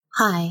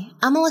Hi,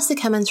 I'm Melissa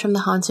Cummins from The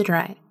Haunted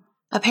Ride,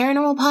 a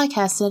paranormal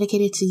podcast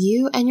dedicated to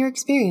you and your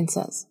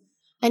experiences.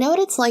 I know what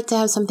it's like to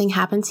have something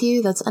happen to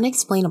you that's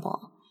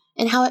unexplainable,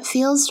 and how it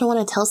feels to want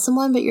to tell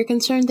someone but you're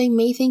concerned they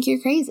may think you're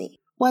crazy.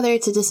 Whether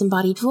it's a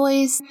disembodied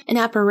voice, an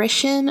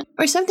apparition,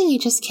 or something you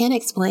just can't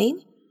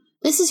explain,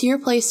 this is your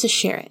place to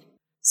share it.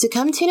 So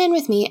come tune in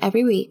with me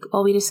every week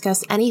while we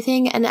discuss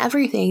anything and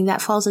everything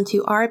that falls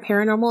into our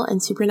paranormal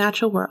and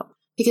supernatural world.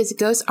 Because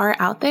ghosts are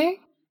out there,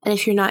 and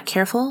if you're not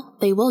careful,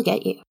 they will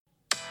get you.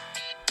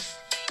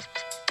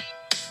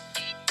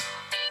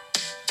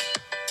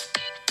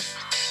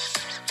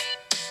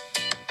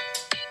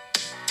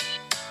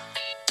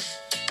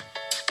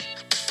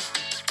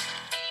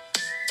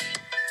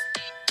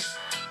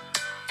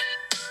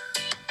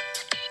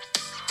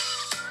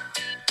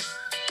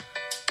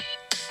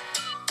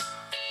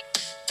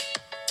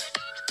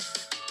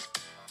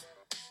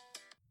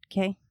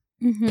 Okay.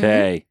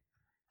 Okay.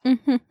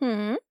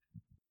 Mm-hmm.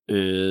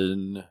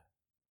 In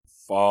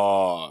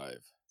 5,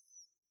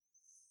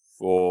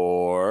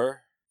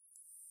 4,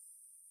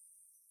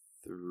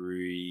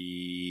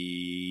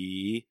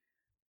 3.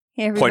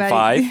 Hey,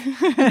 everybody.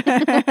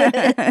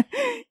 0.5.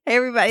 Hey,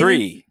 everybody.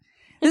 3.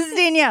 This is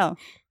Danielle.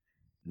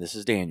 This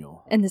is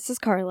Daniel. And this is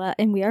Carla,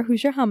 and we are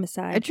Hoosier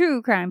Homicide. A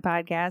true crime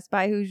podcast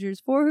by Hoosiers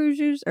for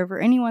Hoosiers, or for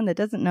anyone that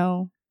doesn't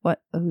know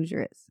what a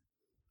Hoosier is.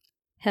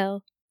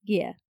 Hell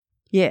yeah.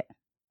 Yeah.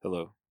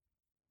 Hello.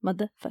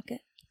 Motherfucker.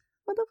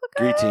 Motherfucker.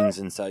 Greetings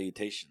and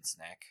salutations,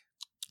 Snack.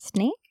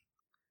 Snake?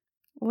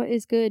 What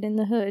is good in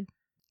the hood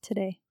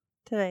today?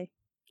 Today.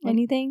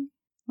 Anything?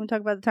 Want to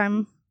talk about the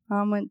time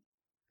Mom went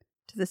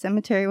to the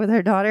cemetery with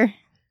her daughter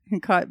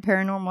and caught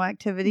paranormal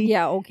activity?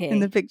 Yeah, okay. In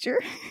the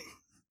picture.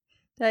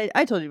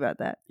 I told you about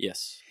that.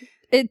 Yes.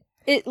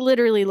 It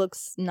literally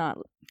looks not...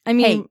 I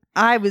mean... Hey,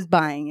 I was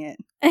buying it.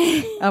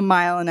 A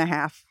mile and a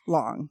half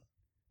long.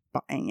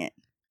 Buying it.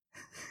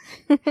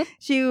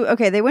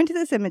 They went to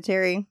the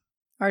cemetery,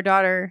 our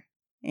daughter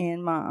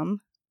and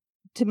Mom,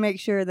 to make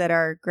sure that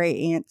our great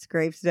aunt's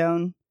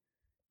gravestone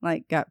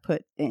got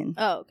put in.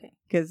 Oh, okay.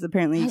 Because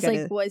apparently I you was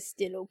gotta, was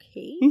still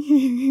okay?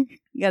 you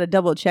gotta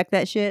double check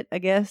that shit, I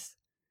guess.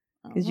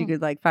 Because you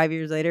could 5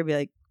 years later be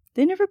like,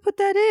 they never put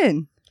that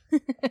in.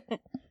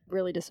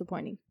 Really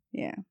disappointing.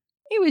 Yeah.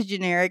 It was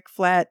generic,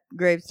 flat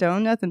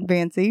gravestone, nothing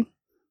fancy,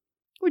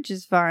 which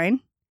is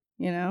fine,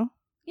 you know?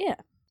 Yeah.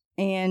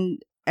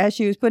 And as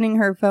she was putting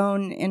her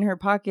phone in her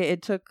pocket,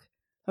 it took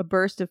a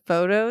burst of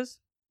photos.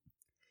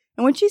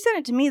 And when she sent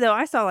it to me, though,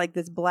 I saw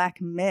this black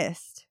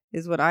mist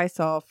is what I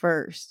saw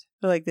first.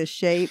 So, this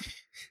shape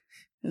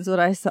is what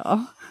I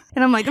saw.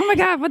 And I'm like, oh my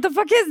God, what the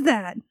fuck is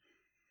that?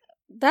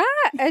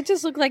 It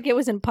just looked like it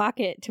was in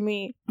pocket to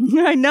me.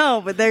 I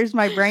know, but there's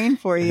my brain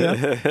for you.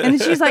 And then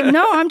she's like,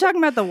 no, I'm talking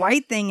about the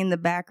white thing in the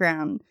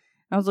background.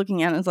 I was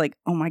looking at it and I was like,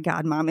 oh my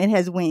God, Mom, it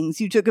has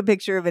wings. You took a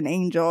picture of an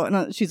angel.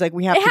 And she's like,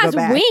 we have to go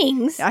back. It has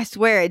wings? I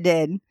swear it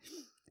did.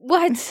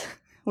 What?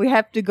 We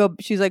have to go.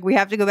 She's like, we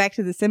have to go back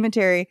to the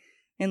cemetery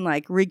and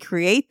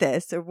recreate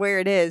this or where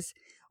it is.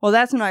 Well,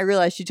 that's when I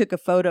realized she took a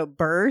photo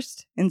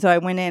burst. And so I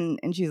went in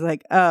and she's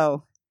like,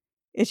 oh,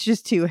 it's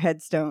just 2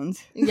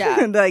 headstones.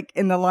 Yeah.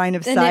 In the line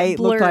of And sight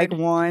it looked like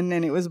blurred. one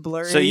and it was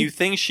blurry. So you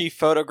think she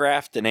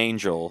photographed an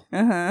angel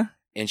Uh-huh.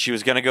 and she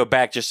was going to go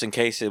back just in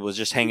case it was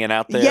just hanging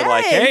out there? Yes!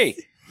 Like, hey,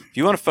 if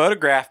you want to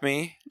photograph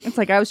me. It's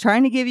like I was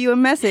trying to give you a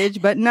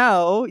message, but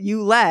no,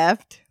 you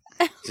left.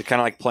 Is it kind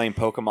of like playing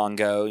Pokemon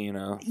Go, you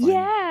know?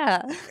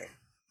 Yeah.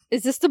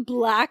 Is this the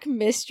black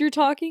mist you're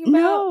talking about?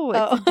 No, it's a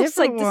I was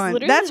different this one.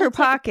 literally That's her looks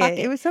like a pocket.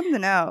 It was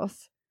something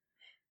else.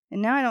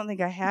 And now I don't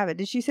think I have it.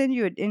 Did she send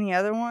you any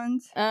other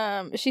ones?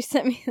 She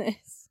sent me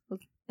this.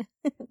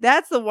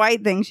 That's the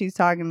white thing she's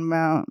talking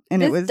about.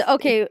 And it was...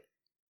 Okay,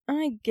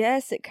 I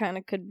guess it kind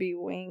of could be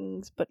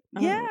wings, but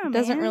Yeah, it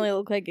doesn't man. really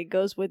look like it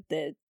goes with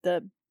the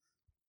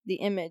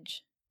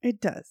image. It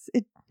does.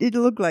 It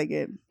looked like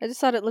it. I just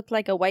thought it looked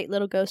like a white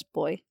little ghost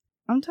boy.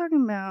 I'm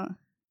talking about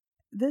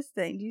this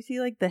thing. Do you see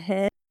the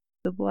head?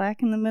 The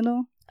black in the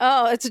middle?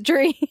 Oh, it's a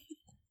tree.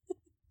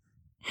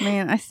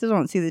 Man, I still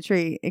don't see the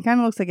tree. It kind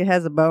of looks like it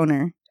has a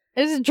boner.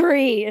 It's a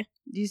tree.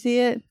 Do you see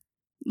it?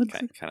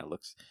 Kind of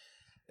looks.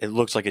 It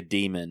looks like a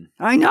demon.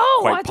 I know.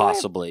 Quite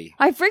possibly.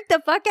 I freaked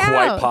the fuck out.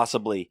 Quite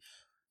possibly.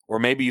 Or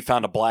maybe you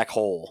found a black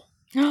hole.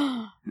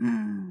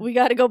 We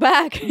got to go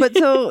back. But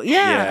so,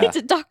 yeah. I need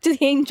to talk to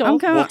the angel. I'm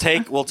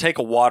kinda, We'll take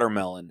a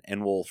watermelon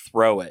and we'll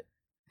throw it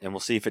and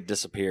we'll see if it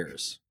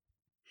disappears.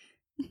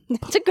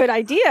 That's a good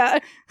idea.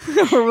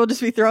 or we'll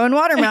just be throwing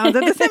watermelons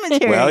at the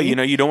cemetery. Well,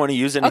 you don't want to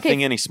use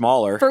anything any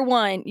smaller. For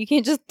one, you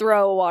can't just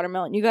throw a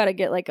watermelon. You got to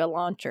get a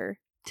launcher.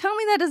 Tell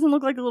me that doesn't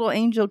look like a little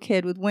angel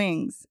kid with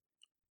wings.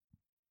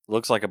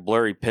 Looks like a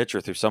blurry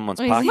picture through someone's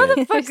Let me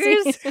pocket. see.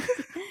 Motherfuckers.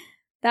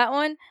 That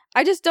one,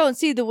 I just don't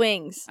see the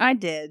wings. I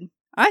did.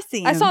 I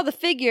see him. I saw the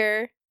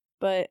figure,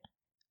 but...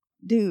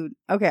 Dude,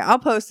 okay, I'll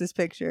post this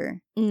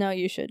picture. No,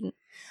 you shouldn't.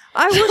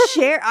 I will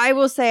share. I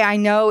will say I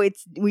know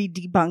we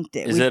debunked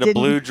it. Is it a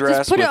blue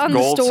dress put it with on the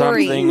gold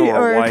story. something or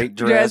Or a white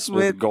dress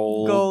with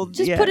gold?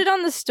 Just yeah. put it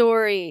on the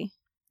story.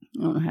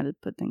 I don't know how to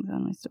put things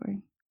on my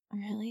story.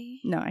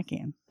 Really? No, I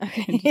can.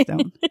 Okay. I just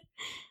don't.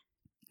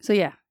 So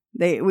yeah,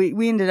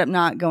 we ended up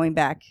not going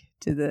back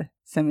to the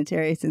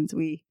cemetery since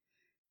we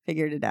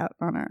figured it out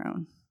on our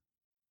own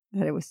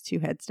that it was 2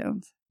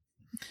 headstones.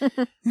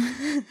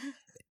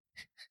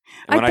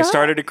 And when I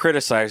started to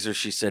criticize her,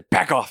 she said,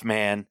 "Back off,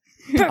 man.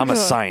 I'm a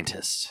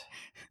scientist."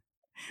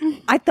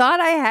 I thought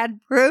I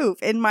had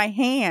proof in my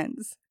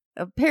hands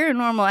of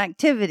paranormal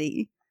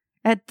activity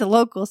at the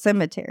local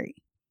cemetery.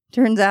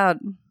 Turns out,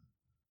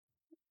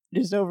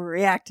 just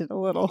overreacted a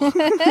little. Got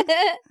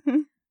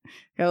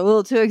a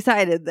little too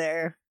excited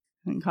there.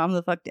 And calm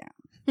the fuck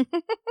down.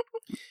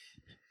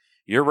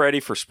 You're ready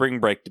for spring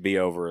break to be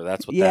over.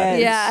 That's what that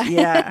is. Yeah.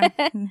 Yeah.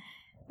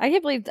 I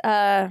can't believe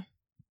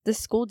the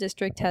school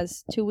district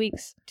has 2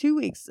 weeks. 2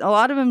 weeks. A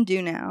lot of them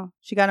do now.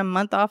 She got a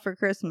month off for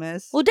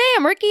Christmas. Well,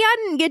 damn, Ricky, I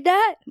didn't get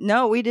that.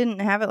 No, we didn't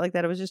have it like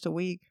that. It was just a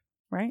week,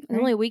 right?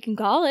 Only a week in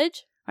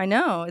college. I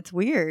know. It's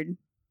weird.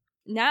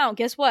 Now,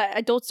 guess what?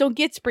 Adults don't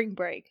get spring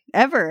break.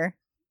 Ever.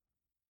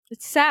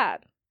 It's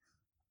sad.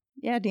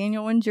 Yeah,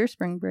 Daniel, when's your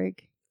spring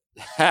break?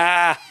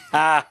 Ha,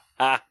 ha,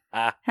 ha,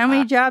 ha, How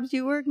many ha. jobs do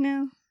you work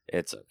now?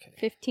 It's okay.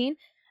 15.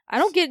 I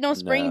don't get no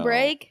spring No.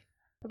 break.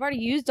 I've already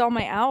used all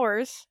my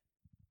hours.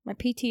 My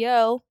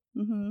PTO.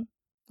 Mm-hmm.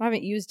 I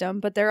haven't used them,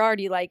 but they're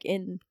already like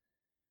in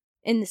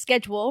the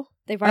schedule.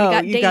 They've already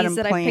got you got days 'em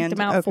that I picked planned.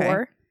 them out Okay.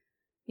 for.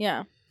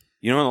 Yeah.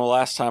 You know when the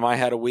last time I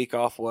had a week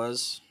off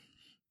was?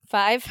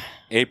 5.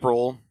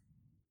 April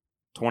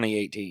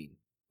 2018.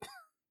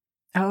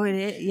 Oh, it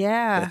is.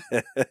 Yeah.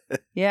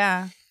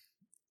 Yeah.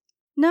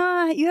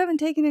 Nah, you haven't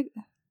taken it.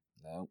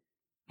 No.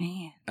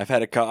 Man.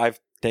 I've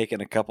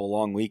taken a couple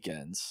long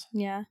weekends.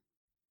 Yeah.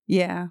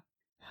 Yeah.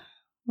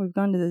 We've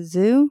gone to the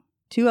zoo.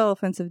 2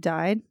 elephants have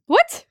died.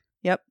 What?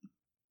 Yep.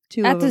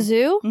 2 At the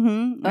zoo?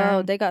 Mm-hmm.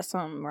 Oh, they got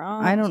something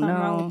wrong. I don't Something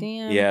wrong know. with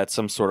them. Yeah, it's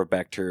some sort of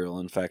bacterial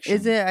infection.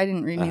 Is it? I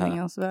didn't read anything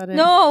Uh-huh. else about it.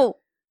 No.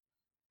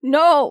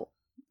 No.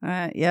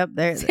 Yep.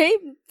 There. Save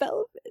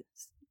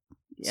elephants.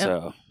 Yep.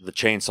 So the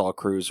chainsaw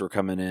crews were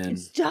coming in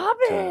Stop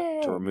to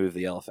it. remove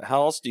the elephant.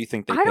 How else do you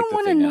think they I picked don't the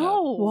want to thing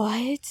know.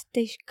 What?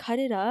 They cut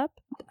it up?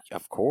 up?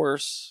 Of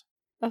course.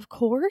 Of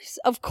course.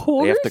 Of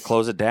course. They have to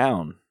close it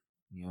down.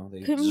 You know,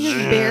 they Couldn't we just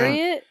bury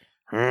it?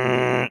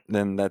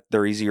 Then that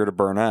they're easier to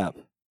burn up.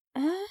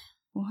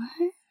 What?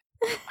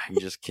 I'm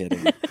just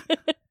kidding.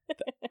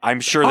 I'm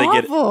sure they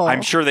get. Awful.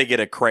 I'm sure they get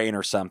a crane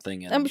or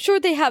something. And I'm sure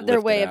they have their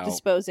lift it way of out.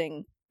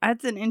 disposing.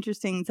 That's an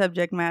interesting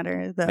subject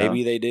matter, though.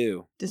 Maybe they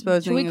do.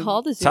 disposing. Should we of-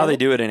 call the zoo? It's how they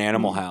do it in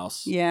Animal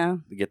House. Yeah.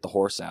 They get the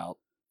horse out.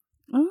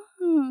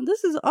 Oh,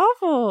 this is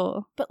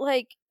awful. But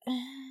like,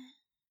 I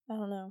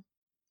don't know.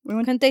 We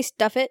went Couldn't they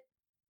stuff it?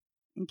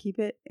 and keep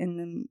it in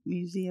the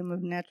Museum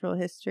of Natural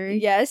History.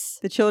 Yes.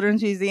 The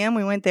Children's Museum.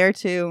 We went there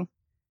too.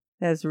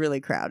 That's really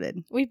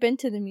crowded. We've been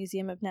to the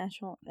Museum of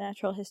Natural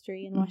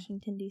History in Mm.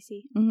 Washington,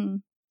 D.C. Mm-hmm.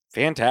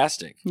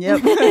 Fantastic.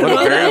 Yep. What a very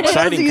What else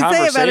exciting do you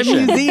say about a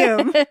conversation.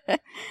 museum?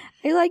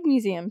 I like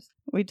museums.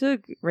 We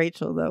took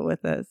Rachel, though,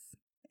 with us.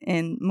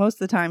 And most of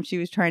the time, she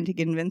was trying to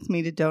convince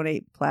me to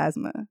donate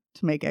plasma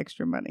to make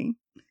extra money.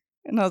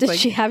 And I was Did like,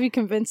 she have you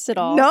convinced at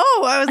all? no.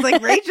 I was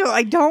like, Rachel,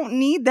 I don't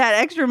need that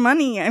extra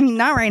money. I mean,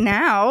 not right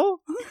now.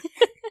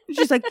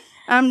 She's like,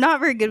 I'm not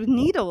very good with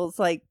needles,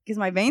 like, because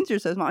my veins are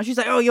so small. She's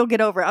like, oh, you'll get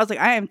over it. I was like,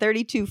 I am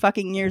 32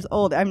 fucking years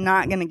old. I'm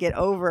not going to get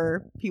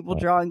over people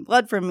drawing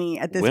blood from me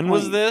at this When point.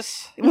 was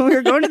this? When we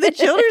were going to the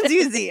Children's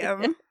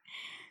Museum.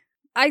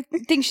 I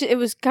think it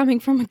was coming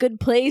from a good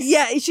place.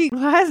 Yeah, she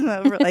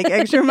plasma for like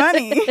extra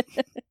money.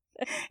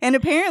 And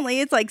apparently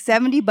it's like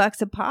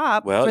 $70 a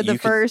pop Well, for the you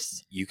could-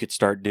 first. You could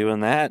start doing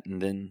that, and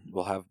then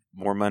we'll have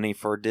more money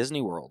for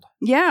Disney World.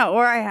 Yeah,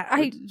 or I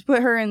I-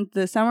 put her in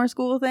the summer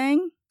school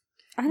thing.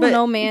 I don't But-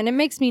 know, man. It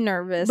makes me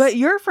nervous. But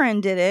your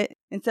friend did it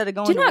instead of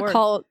going do to not work.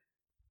 call.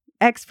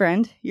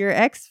 Ex-friend, your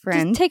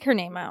ex-friend, Just take her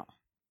name out.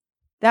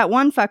 that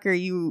one fucker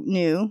you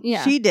knew,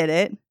 Yeah. she did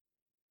it.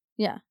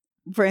 Yeah.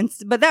 For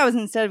instance, but that was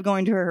instead of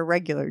going to her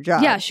regular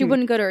job. Yeah, she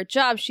wouldn't go to her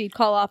job. She'd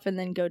call off and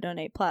then go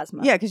donate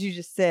plasma. Yeah, because you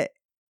just sit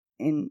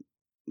and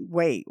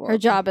wait. Her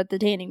job at the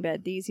tanning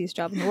bed, the easiest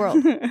job in the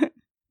world.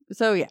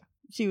 So yeah,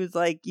 she was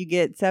like, you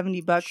get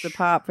 $70 a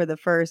pop for the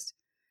first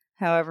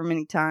however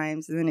many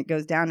times, and then it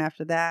goes down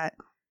after that,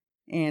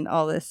 and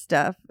all this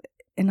stuff.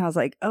 And I was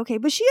like, okay,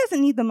 but she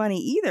doesn't need the money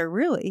either,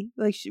 really.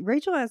 Like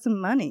Rachel has some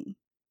money.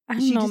 I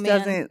don't She know, just man.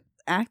 doesn't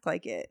act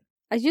like it.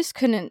 I just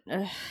couldn't.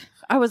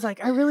 I was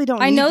like, I really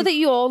don't. I need know to- that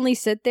you only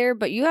sit there,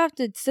 but you have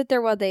to sit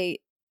there while they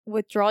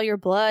withdraw your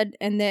blood,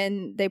 and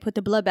then they put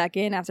the blood back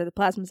in after the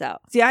plasma's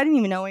out. See, I didn't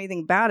even know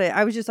anything about it.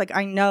 I was just like,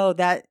 I know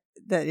that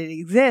it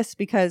exists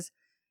because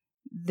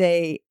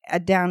they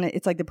down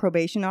it's like the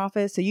probation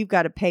office, so you've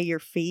got to pay your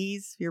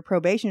fees, your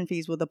probation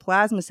fees. Well, the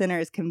plasma center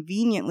is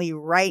conveniently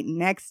right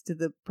next to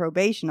the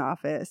probation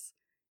office,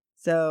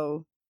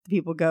 so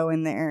people go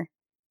in there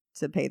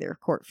to pay their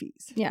court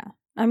fees. Yeah.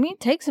 I mean, it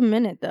takes a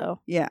minute,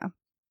 though. Yeah,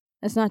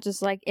 It's not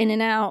just like in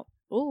and out.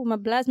 oh, my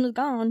plasma's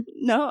gone.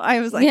 No,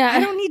 I was like, Yeah. I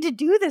don't need to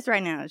do this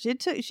right now. She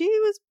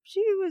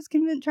was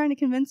trying to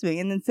convince me,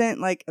 and then sent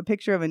like a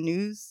picture of a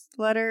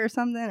newsletter or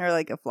something, or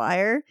like a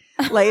flyer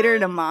later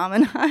to Mom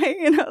and I,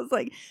 and I was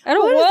like, I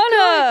don't "What is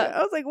wanna. I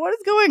was like, what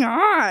is going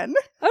on?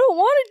 I don't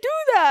want to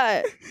do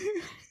that.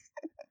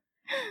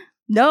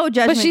 No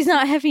judgment. But she's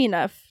not heavy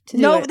enough to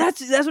do No, it.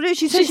 that's what it is.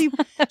 She said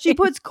she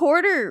puts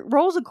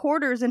rolls of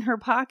quarters in her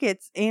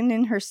pockets and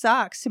in her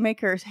socks to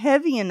make her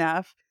heavy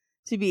enough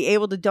to be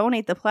able to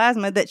donate the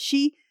plasma that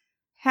she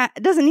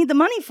doesn't need the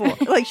money for.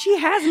 Like, she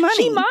has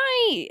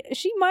money.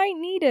 She might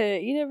need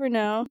it. You never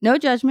know. No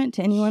judgment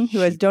to anyone who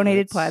has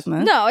donated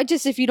plasma. No, it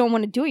just if you don't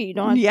want to do it, you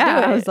don't have to do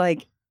it. I was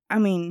like, I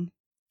mean,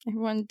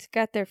 Everyone's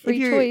got their free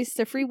you're- choice,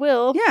 their free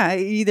will. yeah,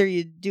 either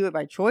you do it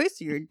by choice,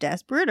 or you're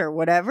desperate, or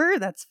whatever.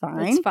 That's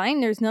fine. It's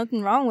fine. There's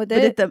nothing wrong with But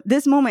it. at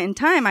this moment in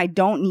time, I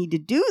don't need to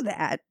do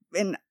that.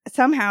 And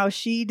somehow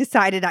she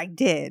decided I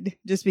did,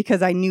 just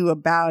because I knew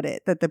about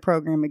it, that the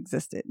program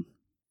existed.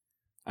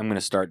 I'm going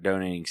to start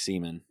donating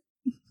semen.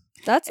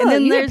 That's and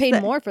then you get there's paid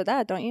the- more for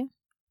that, don't you?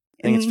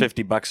 I think it's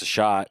And- $50 a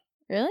shot.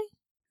 Really?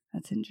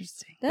 That's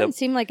interesting. That doesn't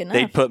seem like enough.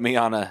 They'd put me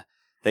on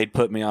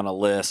a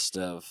list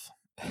of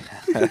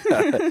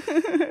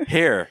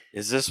here,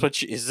 is this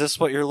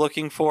what you're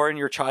looking for in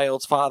your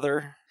child's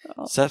father?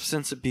 Oh.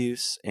 Substance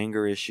abuse,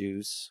 anger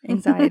issues,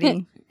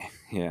 Anxiety.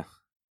 yeah,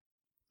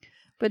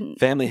 But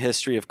family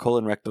history of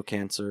colon rectal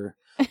cancer.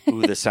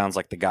 Ooh, this sounds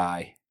like the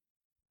guy.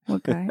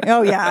 what guy?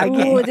 Oh yeah, I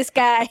get Ooh, it. this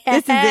guy.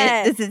 This is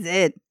it. This is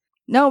it.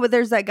 No, but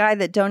there's that guy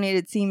that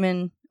donated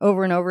semen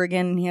over and over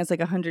again, and he has like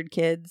 100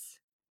 kids.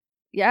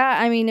 Yeah,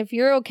 I mean, if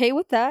you're okay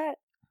with that.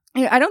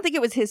 I don't think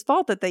it was his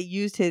fault that they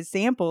used his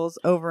samples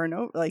over and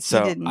over. Like,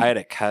 So he didn't. I had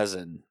a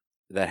cousin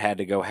that had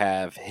to go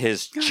have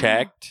his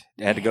checked.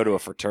 Had to go to a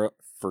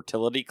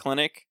fertility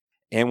clinic,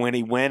 and when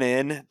he went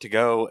in to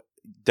go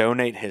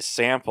donate his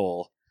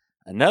sample,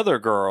 another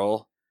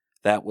girl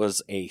that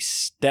was a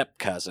step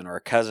cousin or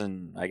a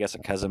cousin, I guess a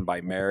cousin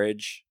by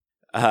marriage,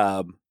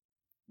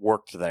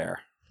 worked there.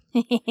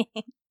 and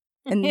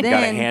Got to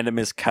then hand him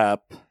his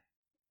cup.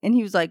 and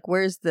he was like,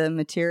 "Where's the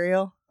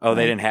material?" Oh,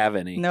 they Like- didn't have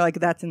any. And they're like,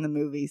 "That's in the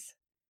movies."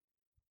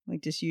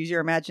 Like, just use your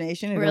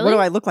imagination. And go, Really? what do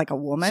I look like, a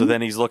woman? So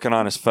then he's looking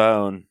on his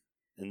phone,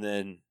 and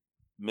then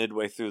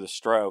midway through the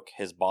stroke,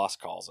 his boss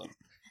calls him,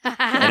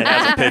 and it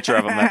has a picture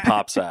of him that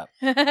pops up.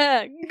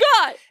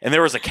 God. And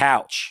there was a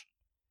couch.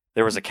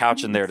 There was a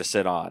couch in there to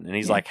sit on. And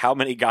he's Yeah. like, how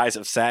many guys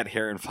have sat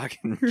here and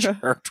fucking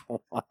jerked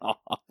one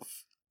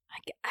off?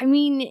 I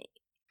mean,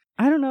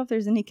 I don't know if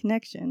there's any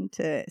connection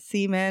to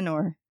semen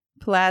or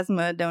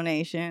plasma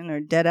donation or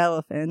dead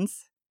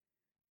elephants.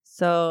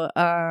 So,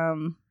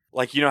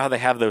 Like, you know how they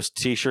have those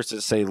t-shirts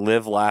that say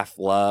live, laugh,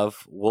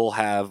 love? We'll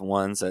have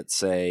ones that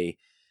say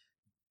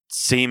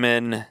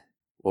semen,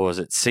 what was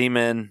it?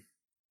 Semen,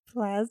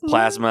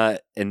 plasma,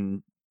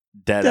 and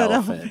dead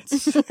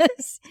elephants.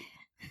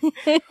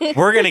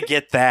 We're going to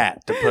get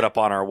that to put up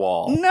on our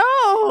wall.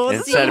 No,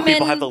 Instead of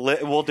people Semen. have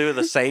to, we'll do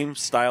the same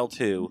style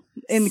too.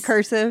 in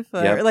cursive,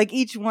 or Yep. like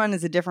each one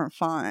is a different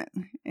font,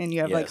 and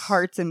you have like Yes.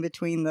 hearts in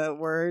between the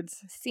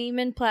words.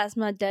 Semen,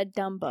 plasma, dead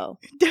Dumbo.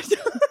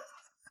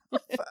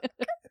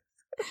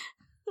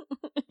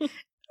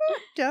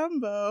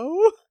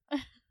 Dumbo.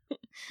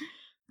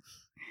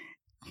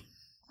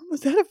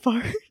 Was that a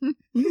fart?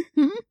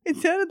 It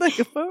sounded like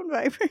a phone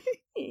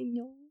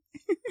vibrating.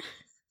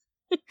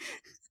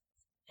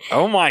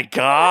 Oh my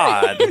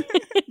God. Didn't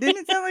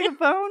it sound like a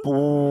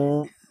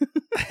phone?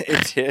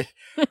 It did.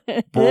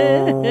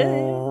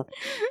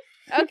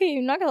 Okay,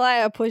 I'm not gonna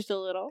lie, I pushed a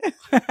little.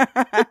 Tell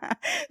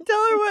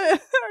her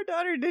what our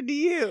daughter did to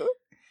you.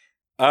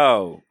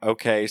 Oh,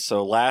 okay.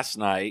 So last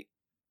night,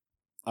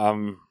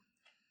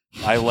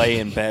 I lay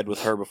in bed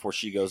with her before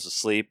she goes to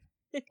sleep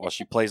while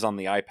she plays on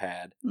the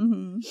iPad.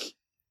 Mm-hmm.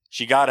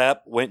 She got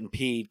up, went and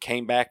peed,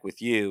 came back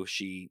with you.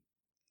 She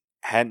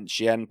hadn't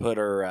put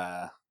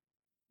her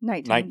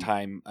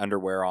nighttime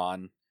underwear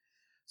on.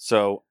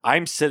 So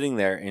I'm sitting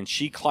there and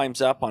she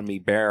climbs up on me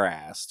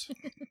bare-assed.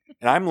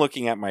 And I'm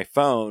looking at my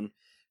phone,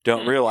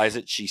 don't realize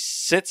it. She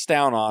sits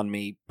down on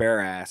me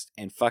bare-assed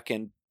and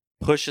fucking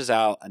pushes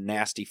out a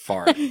nasty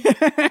fart.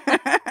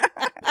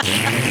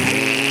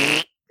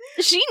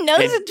 She knows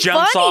And it's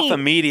jumps funny. off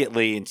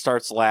immediately and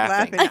starts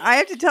laughing. I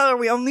have to tell her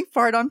we only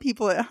fart on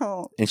people at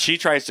home. And she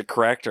tries to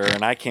correct her,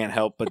 and I can't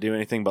help but do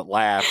anything but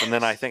laugh. And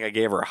then I think I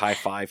gave her a high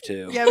five,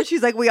 too. Yeah, but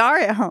she's like, we are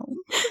at home.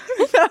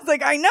 I was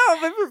like, I know,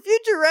 but for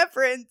future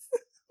reference,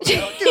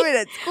 don't do it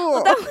at school.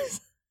 Well, that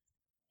was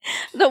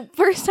the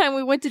first time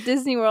we went to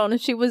Disney World,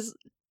 and she was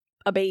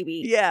a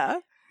baby. Yeah.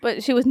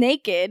 But she was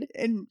naked.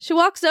 And She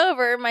walks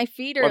over, my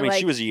feet are Well, I mean, like...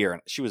 she was a year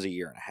and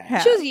a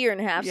half. She was a year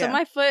and a half. Yeah. So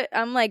my foot,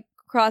 I'm like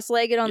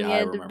cross-legged on Yeah, the I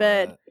end of remember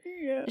bed. that.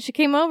 yeah. She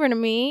came over to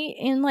me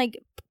and like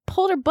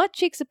pulled her butt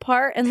cheeks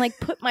apart and like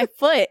put my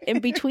foot in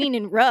between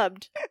and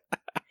rubbed.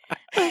 I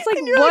was like,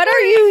 And you're what like, are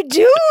you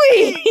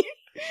doing?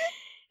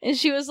 And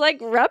she was like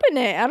rubbing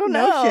it. I don't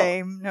no know.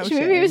 shame. No shame.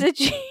 Maybe it was a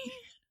cheek.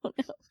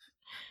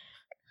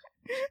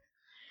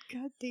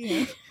 God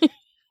damn.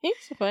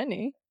 It's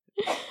funny.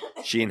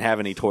 She didn't have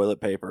any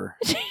toilet paper.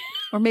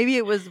 Or maybe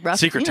it was rough.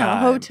 Secret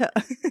time. Hotel.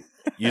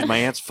 Use my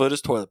aunt's foot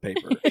as toilet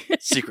paper.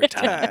 Secret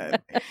time.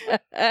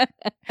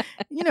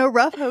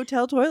 Rough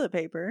hotel toilet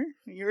paper.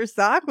 Your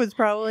sock was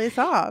probably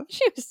soft.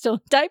 She was still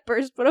in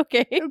diapers, but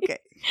okay. Okay.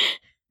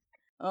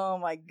 Oh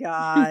my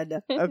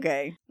God.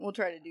 Okay. We'll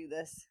try to do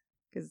this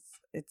because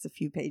it's a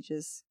few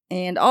pages.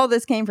 And all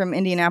this came from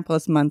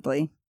Indianapolis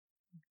Monthly.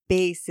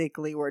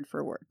 Basically word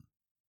for word.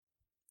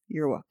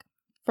 You're welcome.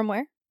 From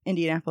where?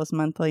 Indianapolis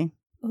Monthly.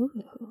 Ooh.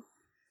 Oh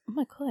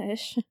my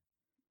gosh.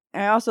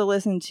 I also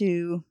listened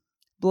to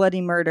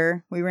Bloody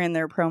Murder. We ran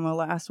their promo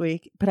last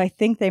week, but I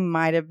think they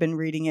might have been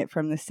reading it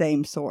from the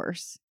same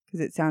source because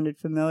it sounded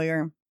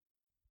familiar.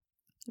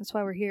 That's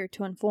why we're here,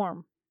 to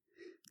inform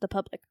the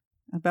public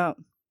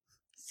About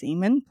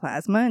semen,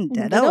 plasma, and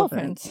dead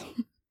elephants.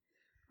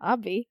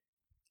 Obvi.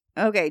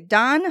 Okay,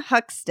 Don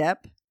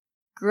Huckstep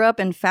grew up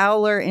in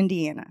Fowler,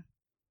 Indiana.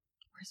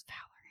 Where's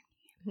Fowler?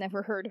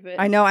 Never heard of it.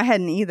 I know, I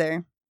hadn't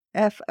either.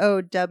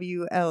 Fowler.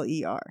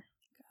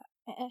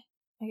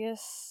 I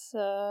guess,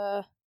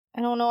 I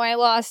don't know, I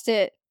lost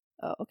it.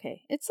 Oh,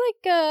 okay. It's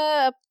like,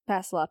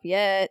 past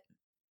Lafayette,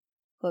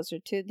 closer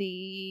to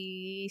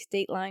the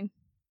state line,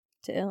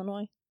 to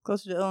Illinois.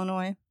 Closer to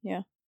Illinois?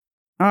 Yeah.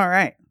 All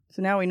right.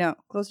 So now we know.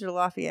 Closer to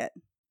Lafayette.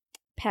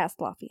 Past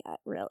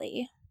Lafayette,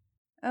 really.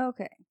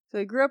 Okay. So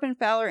he grew up in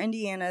Fowler,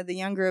 Indiana, the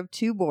younger of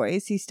two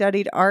boys. He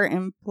studied art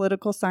and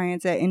political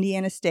science at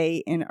Indiana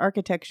State and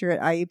architecture at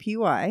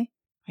IUPUI.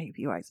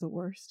 IUPUI is the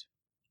worst.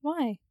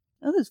 Why?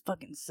 Oh, this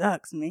fucking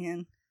sucks,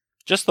 man.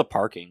 Just the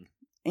parking.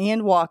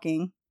 And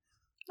walking.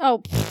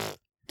 Oh,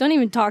 don't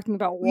even talk to me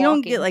about walking. You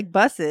don't get, like,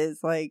 buses,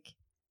 like,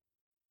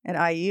 at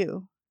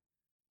IU.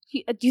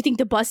 Do you think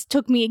the bus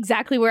took me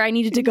exactly where I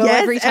needed to go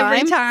yes, every time?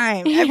 every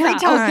time. Yeah, Every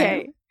time.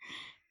 Okay.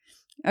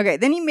 Okay,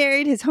 then he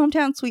married his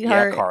hometown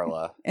sweetheart. Yeah,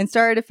 Carla. And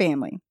started a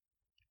family.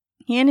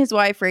 He and his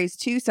wife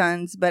raised 2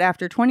 sons, but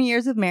after 20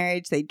 years of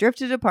marriage, they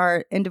drifted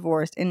apart and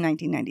divorced in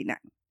 1999.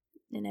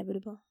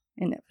 Inevitable.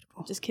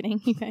 Just kidding,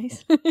 you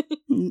guys.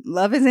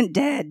 Love isn't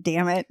dead,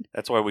 damn it.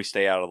 That's why we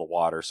stay out of the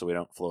water so we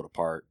don't float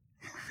apart.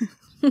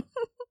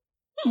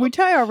 We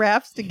tie our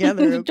rafts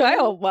together. Okay? Try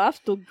a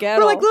waft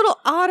together. We're like little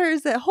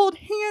otters that hold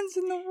hands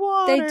in the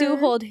water. They do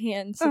hold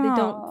hands so they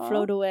don't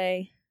float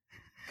away.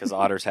 Because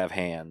otters have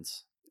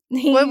hands.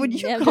 What would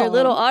you have call their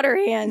little them? otter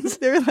hands.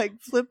 They're like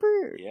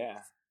flipper. Yeah.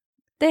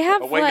 They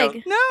have Oh, wait,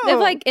 no. No. they have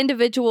like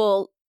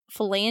individual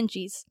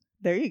phalanges.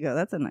 There you go.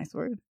 That's a nice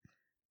word.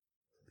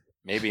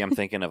 Maybe I'm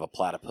thinking of a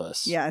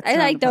platypus. Yeah. it's I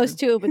not like a those pun.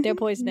 too, but they're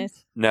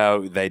poisonous.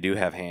 No, they do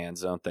have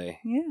hands, don't they?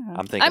 Yeah.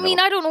 I'm thinking. I mean,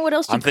 I don't know what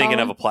else to I'm thinking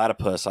call of a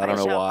platypus. I don't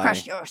know why.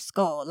 Crush your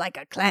skull like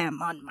a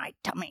clam on my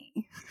tummy.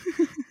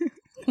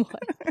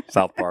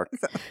 South Park.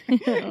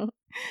 them.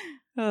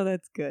 Oh,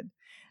 that's good.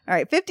 All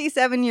right.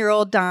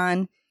 57-year-old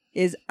Don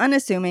is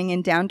unassuming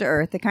and down to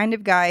earth, the kind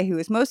of guy who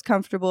is most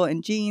comfortable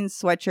in jeans,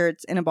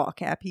 sweatshirts, and a ball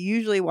cap. He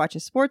usually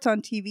watches sports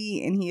on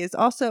TV, and he is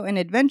also an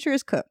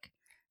adventurous cook,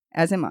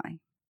 as am I.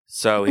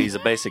 So he's a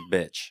basic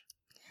bitch.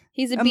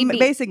 He's a BB.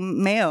 Basic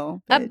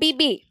male. A bitch.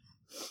 BB.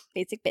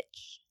 Basic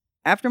bitch.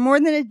 After more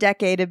than a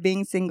decade of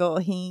being single,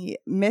 he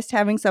missed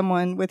having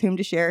someone with whom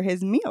to share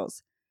his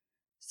meals.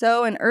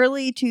 So in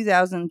early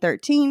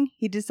 2013,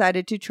 he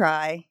decided to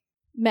try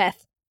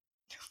Meth.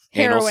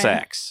 Anal Heroin.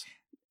 sex.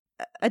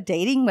 a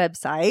dating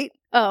website.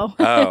 Oh.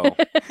 Oh.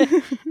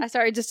 I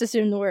sorry, just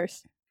assumed the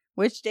worst.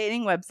 Which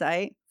dating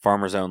website?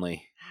 Farmers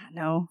only.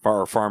 No.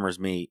 Or farmers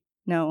meet.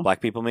 No.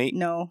 Black people meet.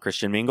 No.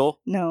 Christian mingle.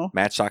 No.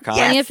 Match.com.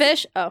 Plenty of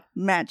fish? Oh.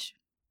 Match.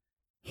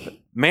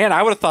 Man,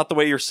 I would have thought the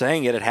way you're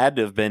saying it, it had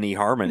to have been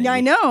eHarmony. Yeah, I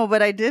know,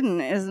 but I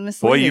didn't. It was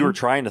misleading. Boy, you were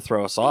trying to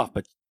throw us off,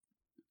 but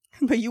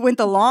But you went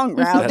the long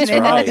route That's and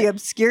ended right. at the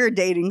obscure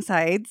dating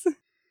sites.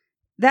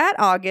 That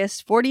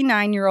August,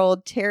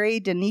 49-year-old Terry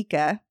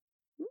Danica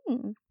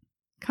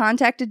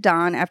contacted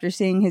Don after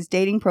seeing his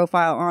dating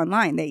profile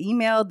online. They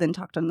emailed, then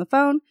talked on the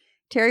phone.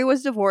 Terry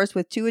was divorced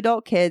with 2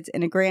 adult kids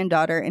and a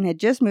granddaughter and had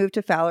just moved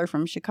to Fowler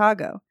from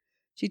Chicago.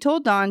 She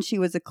told Don she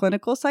was a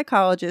clinical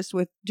psychologist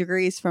with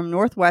degrees from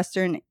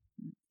Northwestern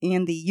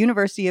and the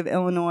University of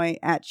Illinois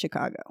at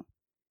Chicago,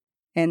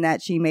 and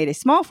that she made a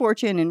small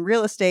fortune in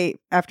real estate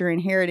after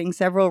inheriting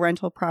several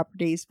rental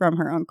properties from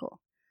her uncle.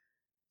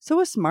 So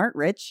a smart,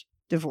 rich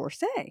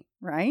divorcee,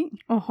 right?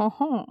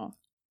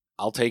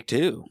 I'll take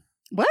 2.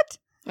 What?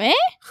 Eh?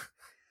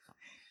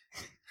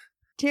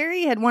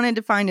 Terry had wanted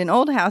to find an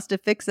old house to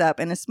fix up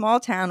in a small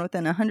town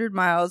within 100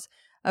 miles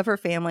of her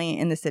family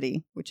in the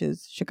city, which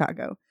is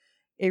Chicago.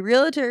 A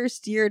realtor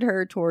steered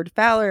her toward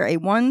Fowler, a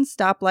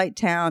one-stoplight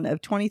town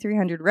of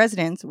 2,300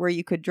 residents where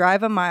you could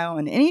drive a mile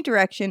in any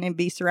direction and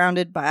be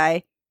surrounded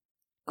by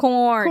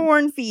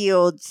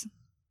cornfields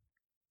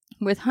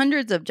with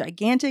hundreds of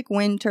gigantic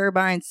wind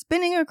turbines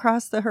spinning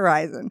across the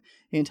horizon.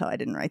 You can tell I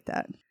didn't write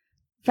that.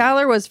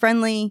 Fowler was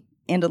friendly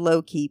and a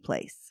low-key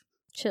place.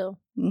 Chill.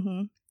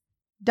 Mm-hmm.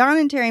 Don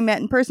and Terry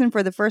met in person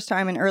for the first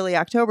time in early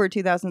October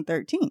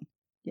 2013.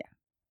 Yeah.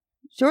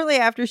 Shortly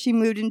after she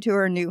moved into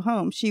her new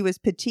home, she was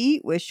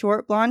petite with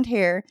short blonde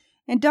hair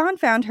And Dawn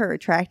found her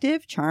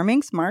attractive,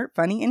 charming, smart,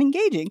 funny, and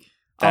engaging.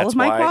 All of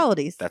my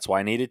qualities. That's why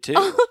I needed two.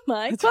 All of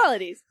my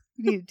qualities.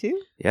 You needed two?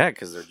 Yeah,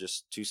 because they're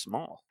just too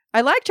small.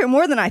 I liked her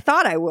more than I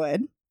thought I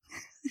would,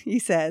 he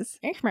says.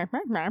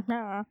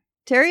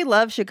 Terry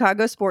loved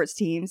Chicago sports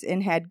teams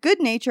and had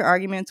good-natured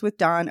arguments with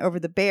Dawn over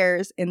the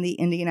Bears and the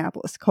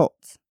Indianapolis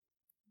Colts.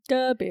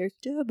 Duh, Bears.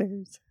 Duh,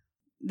 Bears.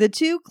 The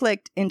two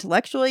clicked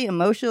intellectually,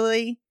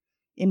 emotionally,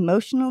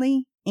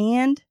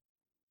 and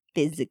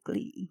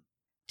physically.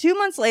 2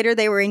 months later,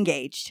 they were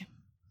engaged.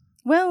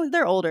 Well,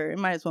 they're older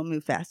and might as well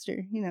move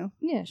faster, you know.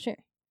 Yeah, sure.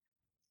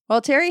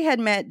 While Terry had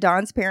met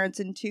Dawn's parents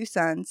and 2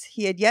 sons,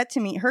 he had yet to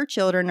meet her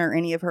children or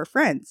any of her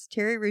friends.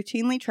 Terry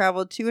routinely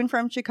traveled to and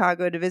from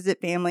Chicago to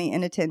visit family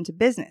and attend to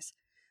business.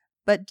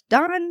 But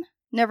Dawn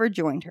never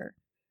joined her.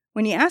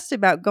 When he asked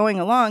about going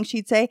along,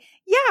 she'd say,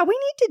 "Yeah, we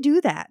need to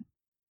do that.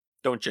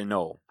 Don't you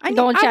know? I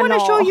want to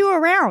show you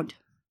around."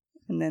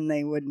 And then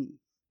they wouldn't.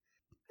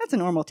 That's a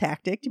normal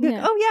tactic. To be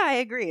like, "Oh, yeah, I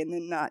agree," and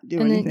then not do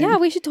anything. Then, yeah,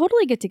 we should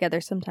totally get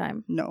together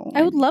sometime. No.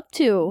 I would love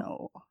to.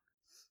 No.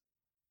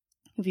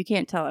 If you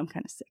can't tell, I'm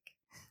kind of sick.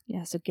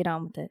 Yeah, so get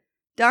on with it.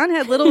 Dawn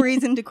had little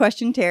reason to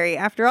question Terry.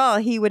 After all,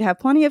 he would have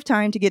plenty of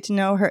time to get to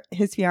know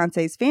his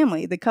fiance's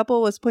family. The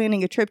couple was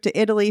planning a trip to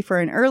Italy for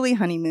an early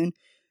honeymoon,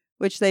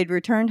 which they'd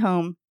returned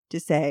home to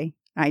say,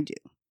 "I do."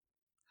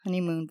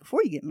 Honeymoon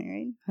before you get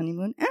married,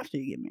 honeymoon after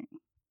you get married.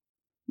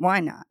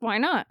 Why not? Why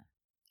not?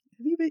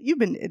 You've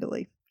been to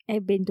Italy.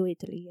 I've been to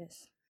Italy,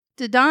 yes.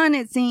 To Dawn,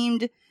 it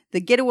seemed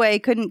the getaway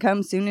couldn't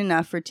come soon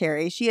enough for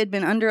Terry. She had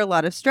been under a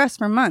lot of stress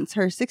for months.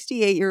 Her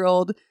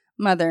 68-year-old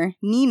mother,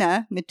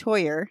 Nina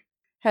Metoyer,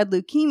 had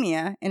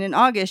leukemia, and in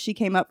August she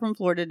came up from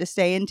Florida to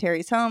stay in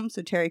Terry's home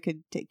so Terry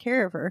could take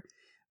care of her.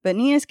 But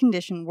Nina's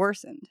condition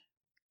worsened.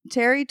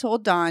 Terry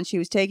told Dawn she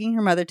was taking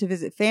her mother to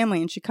visit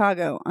family in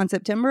Chicago. On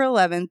September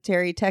 11th,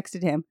 Terry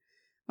texted him,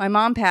 "My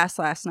mom passed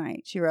last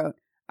night," she wrote.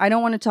 "I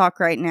don't want to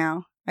talk right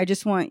now. I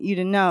just want you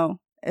to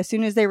know, as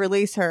soon as they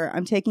release her,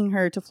 I'm taking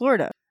her to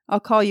Florida. I'll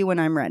call you when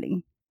I'm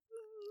ready."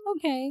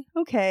 Okay.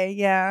 Okay,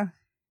 yeah.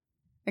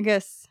 I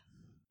guess,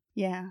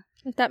 yeah.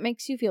 If that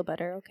makes you feel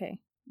better, okay.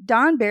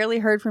 Dawn barely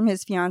heard from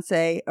his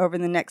fiancée over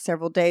the next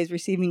several days,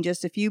 receiving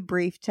just a few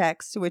brief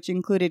texts, which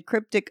included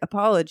cryptic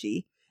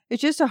apology.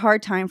 "It's just a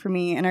hard time for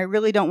me, and I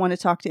really don't want to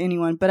talk to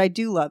anyone, but I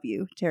do love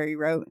you," Terry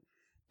wrote.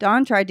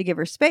 Dawn tried to give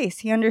her space.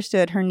 He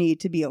understood her need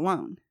to be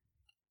alone.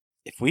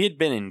 If we had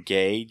been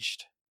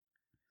engaged,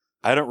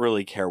 I don't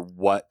really care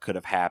what could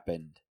have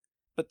happened.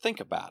 But think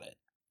about it.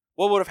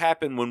 What would have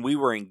happened when we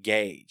were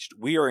engaged?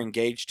 We are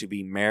engaged to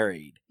be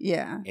married.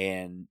 Yeah.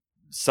 And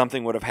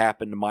something would have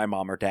happened to my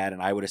mom or dad,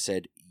 and I would have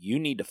said, "You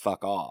need to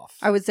fuck off."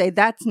 I would say,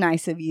 "That's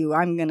nice of you.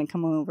 I'm going to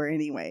come over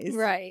anyways."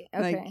 Right.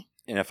 Okay.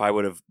 And if I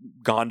would have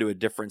gone to a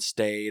different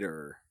state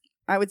or...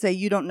 I would say,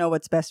 "You don't know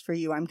what's best for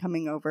you. I'm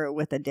coming over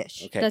with a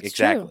dish." Okay, That's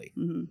exactly.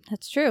 True. Mm-hmm.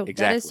 That's true. Exactly.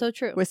 That is so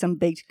true. With some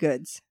baked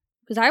goods.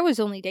 Because I was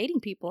only dating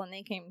people and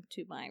they came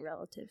to my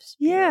relatives.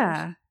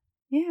 Yeah.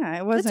 Yeah,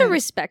 it wasn't. That's a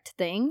respect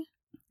thing.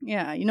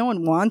 Yeah, no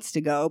one wants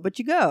to go, but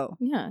you go.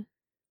 Yeah.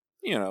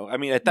 You know, I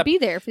mean, at that be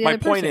there for the my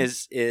other point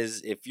person.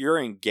 is if you're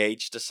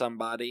engaged to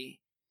somebody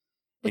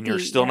and With you're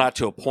the- still yeah. not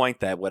to a point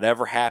that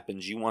whatever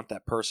happens, you want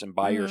that person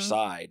by your Mhm.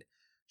 side,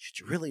 should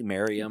you really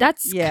marry him?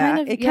 That's Yeah, kind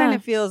of, it kind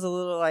of feels a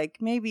little like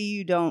maybe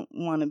you don't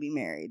want to be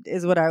married,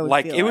 is what I would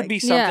like feel it would be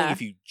something Yeah.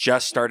 if you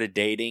just started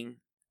dating,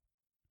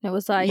 It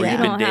was like, or Yeah. you've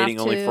you been don't dating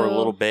have only to. for a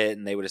little bit,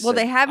 and they would have Well,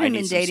 said, they haven't "I been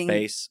need some dating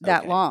space."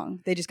 that Okay.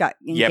 long. They just got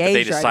engaged. Yeah, but they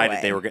right decided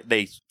away. they were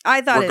they.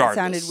 I thought it regardless.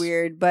 sounded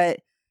weird,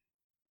 but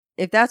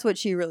if that's what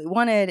she really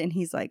wanted, and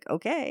he's like,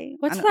 "Okay."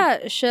 What's I don't-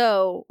 that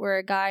show where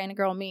a guy and a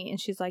girl meet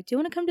and she's like, "Do you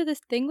want to come to this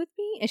thing with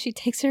me?" And she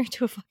takes her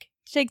to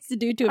takes the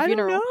dude to a I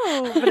funeral.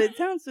 don't know, but it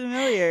sounds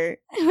familiar.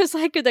 It was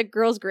like the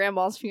girl's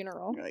grandma's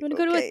funeral. You're like, "You want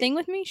to go to okay. a thing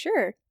with me?"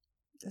 Sure.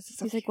 This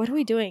is a He's like, "What are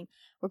we doing?"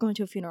 "We're going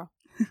to a funeral."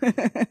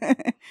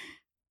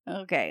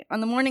 Okay.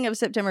 On the morning of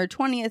September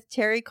 20th,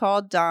 Terry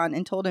called Dawn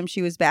and told him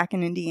she was back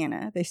in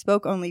Indiana. They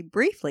spoke only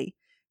briefly.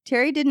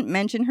 Terry didn't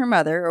mention her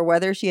mother or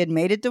whether she had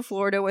made it to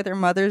Florida with her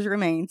mother's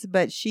remains,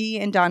 but she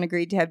and Dawn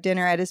agreed to have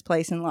dinner at his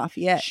place in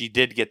Lafayette. She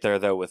did get there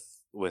though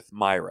with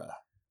Myra.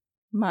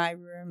 My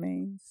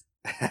remains.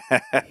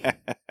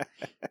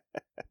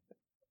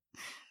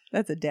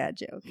 That's a dad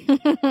joke.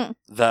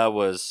 The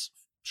was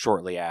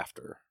shortly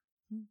after,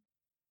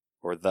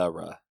 or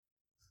the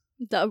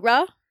Duh.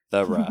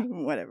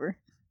 Whatever.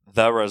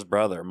 Thura's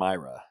brother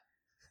Myra,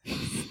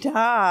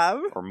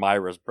 Stop. or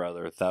Myra's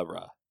brother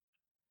Thura.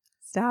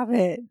 Stop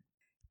it.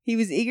 He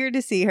was eager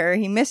to see her.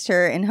 He missed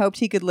her and hoped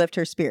he could lift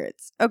her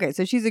spirits. Okay,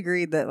 so she's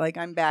agreed that, like,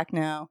 I'm back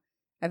now.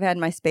 I've had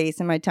my space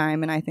and my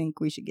time, and I think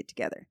we should get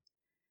together.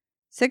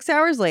 6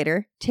 hours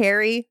later,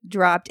 Terry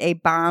dropped a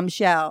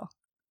bombshell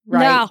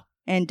right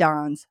in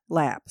Dawn's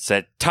lap.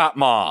 Said, "Top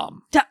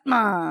mom, Top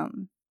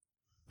mom.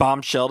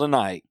 bombshell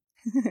tonight."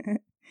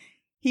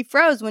 He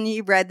froze when he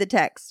read the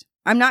text.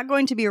 "I'm not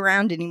going to be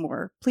around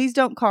anymore. Please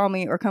don't call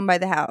me or come by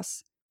the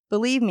house.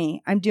 Believe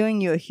me, I'm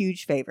doing you a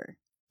huge favor.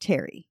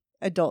 Terry."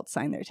 Adults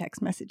sign their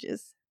text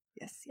messages.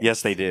 Yes.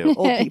 Yes, they do.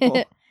 Old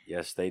people.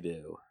 Yes, they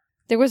do.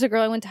 There was a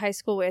girl I went to high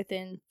school with,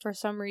 and for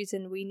some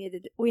reason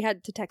we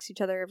had to text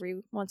each other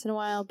every once in a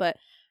while, but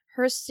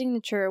her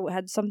signature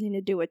had something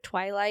to do with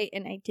Twilight,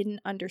 and I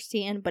didn't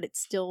understand, but it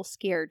still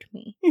scared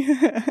me.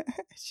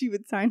 She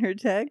would sign her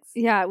text?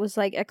 Yeah, it was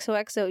like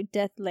XOXO,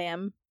 Death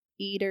Lamb,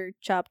 Eater,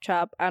 Chop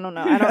Chop. I don't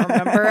know. I don't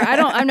remember.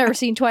 I've never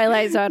seen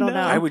Twilight, so I don't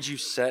know. Why would you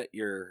set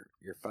your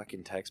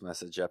fucking text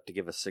message up to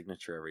give a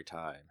signature every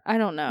time? I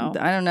don't know.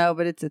 I don't know,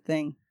 but it's a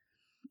thing.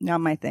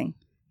 Not my thing.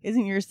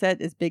 Isn't your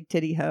set as Big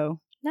Titty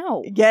Ho?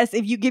 No. Yes,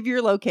 if you give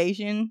your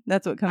location,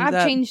 that's what comes up.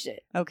 I've changed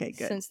it. Okay,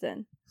 good. Since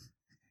then.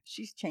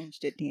 She's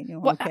changed it,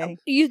 Daniel. What, okay.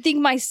 You think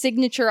my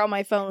signature on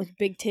my phone was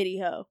Big Titty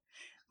Ho?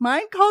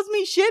 Mine calls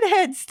me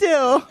shithead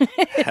still.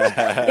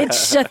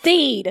 It's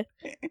Shatheed.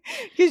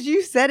 Because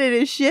you said it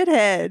as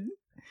shithead.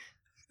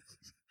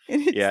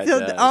 And it's Yeah, still,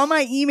 it does. all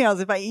my emails,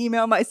 if I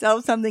email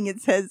myself something,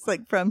 it says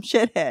like from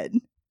shithead.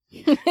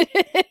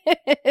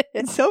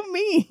 It's so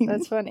mean.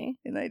 That's funny.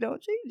 And I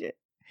don't change it.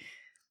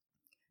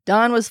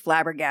 Don was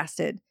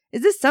flabbergasted.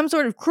 Is this some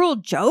sort of cruel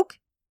joke?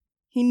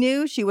 He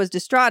knew she was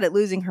distraught at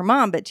losing her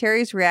mom, but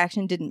Terry's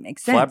reaction didn't make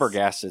sense.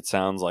 Flabbergasted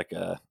sounds like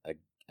a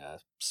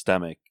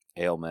stomach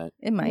ailment.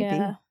 It might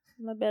Yeah,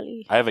 my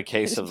belly. I have a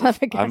case It's of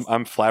flabbergasted.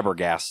 I'm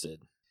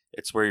flabbergasted.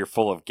 It's where you're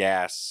full of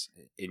gas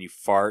and you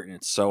fart, and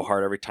it's so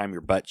hard every time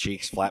your butt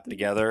cheeks flap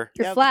together.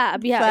 Your Yep. flab,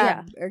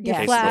 yeah, Flab, or yeah. get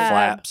Case flab. of the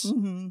flaps.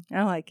 Mm-hmm.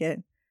 I like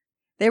it.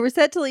 They were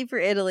set to leave for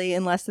Italy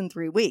in less than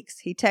 3 weeks.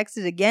 He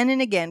texted again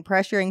and again,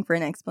 pressuring for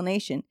an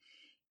explanation.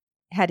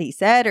 Had he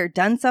said or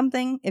done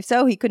something? If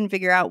so, he couldn't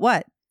figure out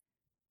what.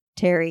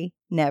 Terry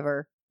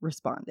never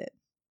responded.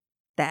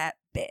 That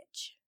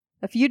bitch.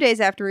 A few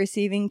days after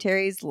receiving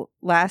Terry's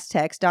last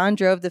text, Don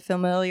drove the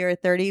familiar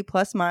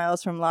 30-plus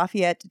miles from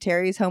Lafayette to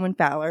Terry's home in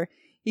Fowler.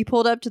 He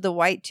pulled up to the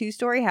white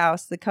 2-story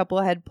house the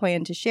couple had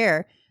planned to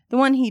share, the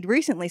one he'd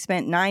recently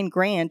spent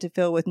 $9,000 to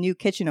fill with new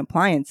kitchen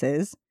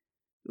appliances.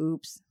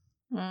 Oops.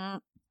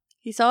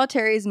 He saw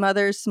Terry's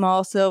mother's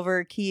small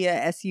silver Kia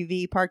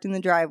SUV parked in the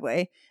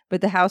driveway,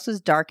 but the house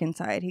was dark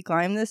inside. He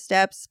climbed the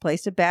steps,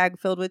 placed a bag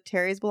filled with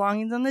Terry's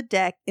belongings on the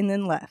deck, and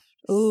then left.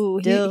 Ooh,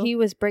 Still he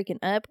was breaking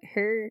up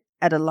her.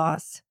 at a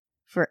loss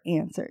for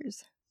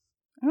answers.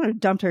 I would have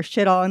dumped her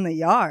shit all in the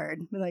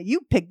yard. Be like,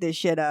 you pick this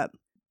shit up,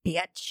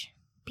 bitch.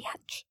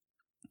 Bitch.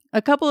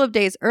 A couple of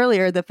days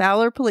earlier, the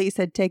Fowler police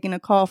had taken a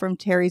call from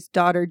Terry's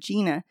daughter,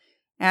 Gina,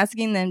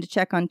 asking them to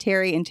check on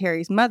Terry and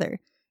Terry's mother,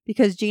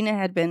 because Gina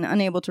had been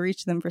unable to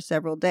reach them for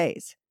several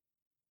days.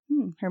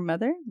 Her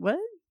mother? What?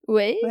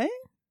 Wait. What?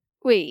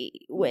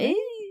 Wait.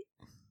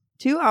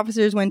 2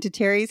 officers went to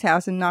Terry's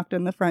house and knocked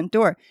on the front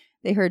door.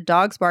 They heard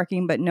dogs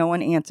barking, but no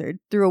one answered.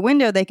 Through a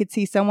window, they could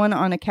see someone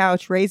on a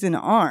couch raise an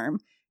arm,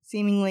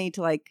 seemingly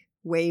to, like,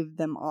 wave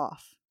them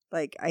off.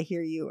 Like, I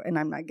hear you, and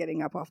I'm not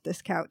getting up off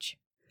this couch.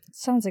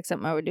 Sounds like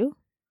something I would do.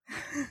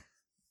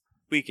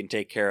 We can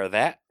take care of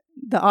that.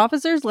 The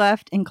officers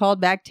left and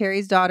called back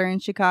Terry's daughter in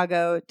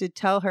Chicago to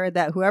tell her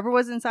that whoever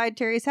was inside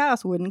Terry's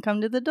house wouldn't come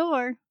to the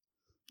door.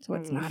 So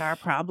it's not our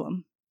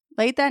problem.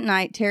 Late that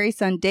night, Terry's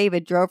son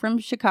David drove from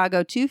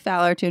Chicago to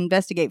Fowler to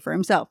investigate for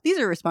himself. These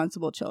are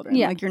responsible children.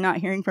 Yeah. Like, you're not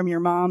hearing from your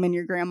mom and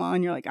your grandma,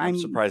 and you're like, I'm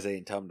surprised they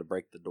didn't tell him to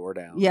break the door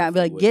down. Yeah, if be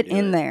they like, would get do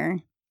in it. there.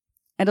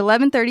 At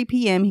 11:30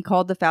 p.m., he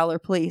called the Fowler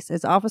police.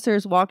 As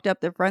officers walked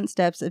up the front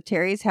steps of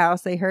Terry's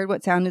house, they heard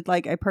what sounded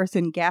like a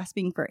person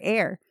gasping for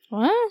air.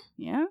 What?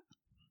 Yeah.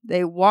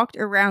 They walked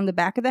around the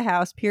back of the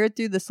house, peered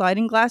through the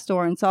sliding glass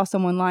door, and saw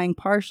someone lying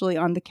partially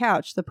on the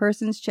couch. The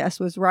person's chest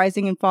was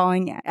rising and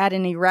falling at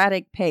an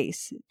erratic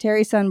pace.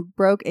 Terry's son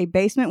broke a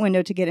basement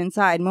window to get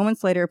inside.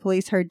 Moments later,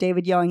 police heard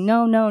David yelling,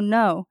 "No, no,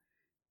 no."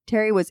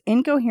 Terry was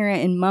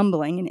incoherent and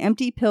mumbling. An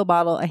empty pill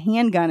bottle, a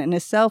handgun, and a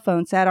cell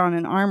phone sat on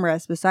an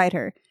armrest beside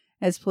her.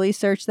 As police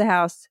searched the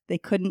house, they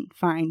couldn't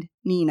find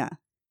Nina.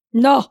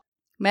 No.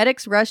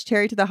 Medics rushed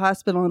Terry to the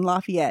hospital in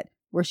Lafayette,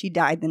 where she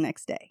died the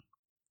next day.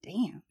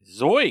 Damn.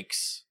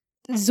 Zoinks!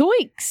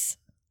 Zoinks.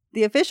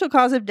 The official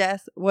cause of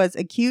death was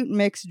acute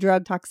mixed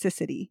drug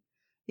toxicity,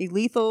 a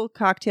lethal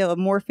cocktail of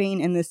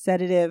morphine and the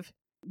sedative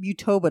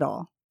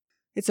butobital.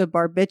 It's a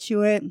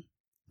barbiturate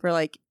for,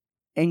 like,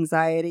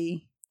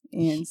 anxiety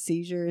and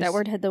seizures. That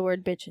word had the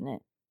word bitch in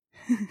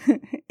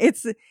it.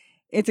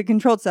 It's a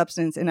controlled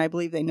substance, and I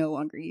believe they no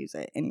longer use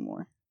it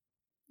anymore.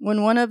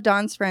 When one of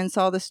Don's friends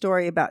saw the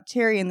story about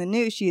Terry in the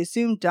news, she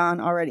assumed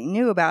Don already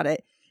knew about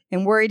it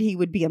and worried he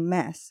would be a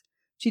mess.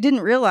 She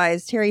didn't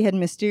realize Terry had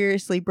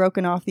mysteriously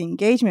broken off the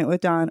engagement with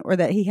Don, or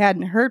that he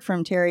hadn't heard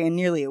from Terry in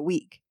nearly a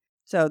week.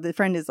 So the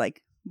friend is,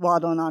 like,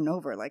 waddling on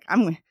over, like,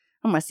 I'm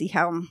gonna see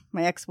how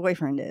my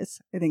ex-boyfriend is.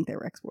 I think they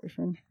were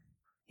ex-boyfriend.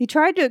 He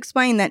tried to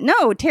explain that,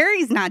 no,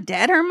 Terry's not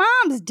dead. Her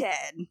mom's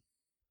dead.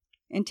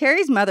 And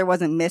Terry's mother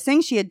wasn't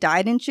missing. She had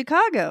died in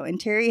Chicago,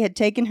 and Terry had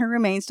taken her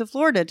remains to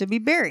Florida to be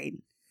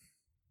buried.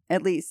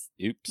 At least,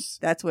 Oops.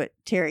 that's what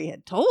Terry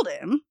had told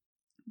him.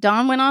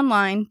 Don went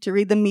online to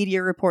read the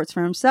media reports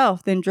for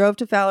himself, then drove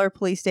to Fowler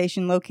Police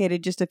Station,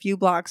 located just a few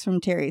blocks from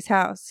Terry's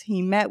house.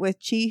 He met with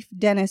Chief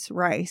Dennis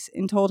Rice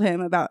and told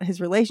him about his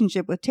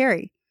relationship with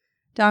Terry.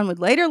 Don would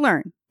later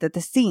learn that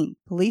the scene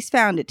police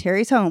found at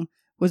Terry's home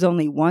was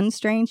only one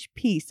strange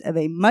piece of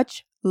a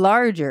much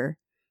larger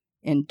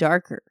and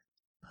darker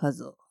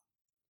puzzle.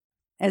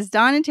 As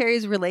Dawn and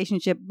Terry's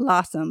relationship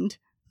blossomed,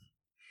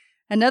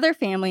 another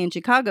family in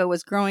Chicago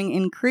was growing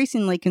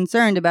increasingly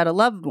concerned about a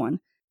loved one,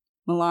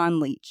 Milan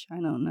Leach, I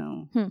don't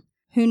know,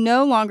 who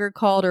no longer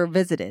called or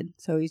visited,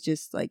 so he's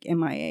just like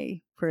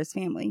MIA for his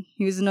family.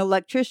 He was an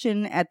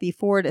electrician at the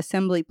Ford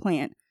assembly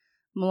plant.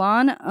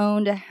 Milan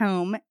owned a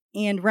home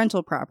and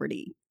rental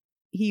property.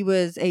 He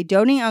was a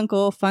doting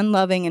uncle,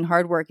 fun-loving and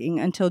hardworking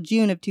until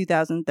June of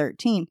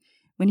 2013,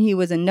 when he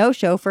was a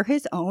no-show for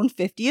his own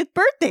 50th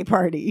birthday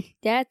party.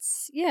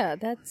 That's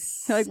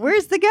like,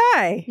 where's the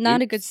guy?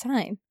 Not a good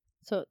sign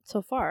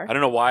so far. I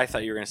don't know why I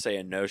thought you were going to say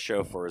a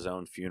no-show for his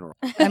own funeral.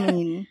 I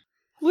mean,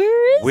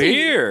 where is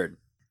Weird.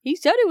 He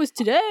said it was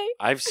today.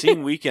 I've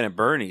seen Weekend at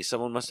Bernie's.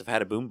 Someone must have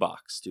had a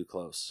boombox too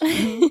close.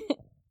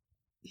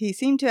 He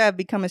seemed to have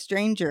become a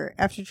stranger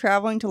after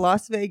traveling to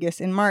Las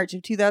Vegas in March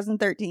of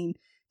 2013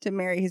 to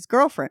marry his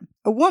girlfriend,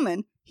 a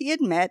woman he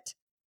had met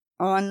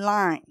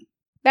online.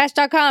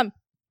 Match.com.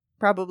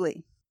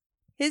 Probably.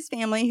 His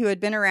family, who had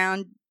been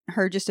around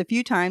her just a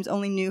few times,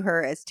 only knew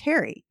her as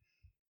Terry.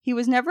 He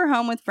was never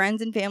home when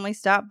friends and family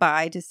stopped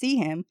by to see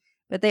him,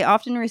 but they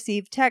often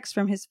received texts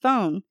from his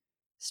phone.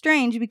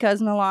 Strange,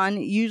 because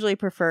Milan usually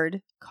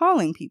preferred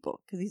calling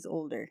people because he's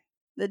older.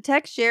 The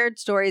text shared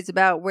stories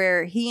about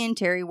where he and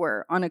Terry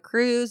were, on a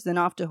cruise, then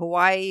off to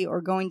Hawaii,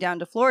 or going down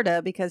to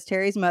Florida because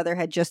Terry's mother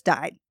had just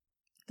died.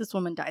 This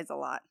woman dies a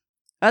lot.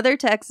 Other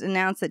texts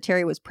announced that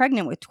Terry was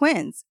pregnant with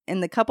twins,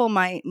 and the couple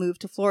might move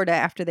to Florida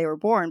after they were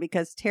born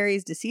because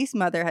Terry's deceased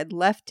mother had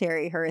left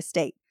Terry her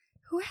estate.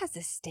 Who has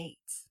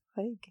estates?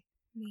 Like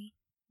me.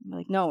 I'm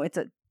like, no, it's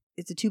a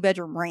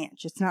 2-bedroom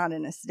ranch. It's not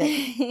an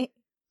estate.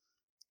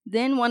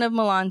 Then one of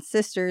Milan's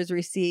sisters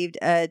received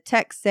a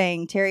text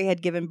saying Terry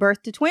had given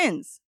birth to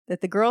twins,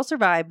 that the girl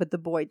survived but the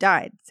boy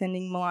died,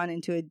 sending Milan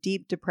into a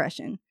deep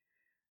depression.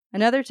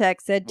 Another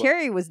text said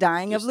Terry was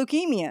dying of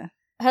leukemia.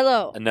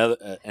 Hello.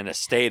 An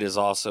estate is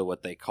also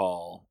what they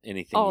call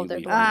anything you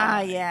leave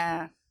behind.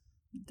 Yeah.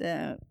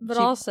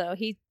 Also,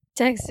 he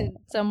texted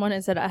someone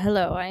and said,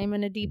 hello, I am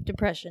in a deep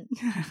depression.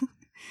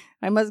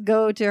 I must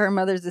go to her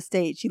mother's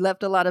estate. She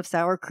left a lot of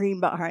sour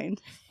cream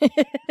behind.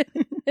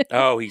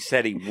 Oh, he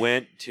said he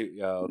went to...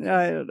 Oh, okay.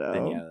 I don't know.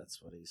 Then, yeah,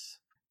 that's what he's...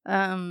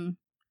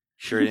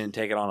 Sure he didn't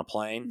take it on a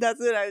plane? That's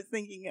what I was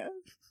thinking of.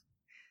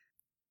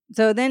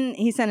 So then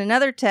he sent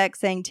another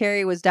text saying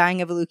Terry was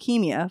dying of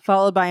leukemia,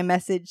 followed by a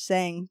message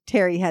saying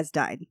Terry has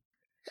died.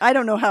 I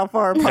don't know how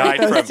far apart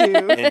those two.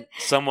 And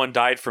someone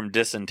died from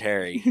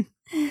dysentery.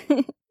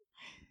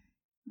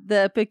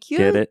 The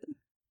peculiar... Get it?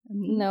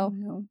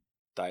 No.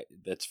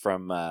 That's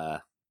from...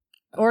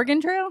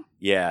 Oregon Trail?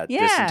 Yeah,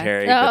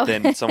 dysentery. Oh. But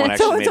then someone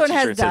actually made someone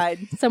has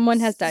died. Someone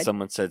has died.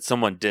 Someone said,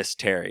 someone dissed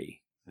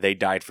Terry. They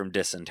died from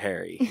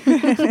dysentery.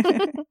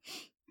 I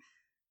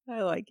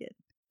like it.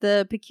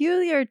 The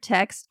peculiar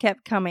text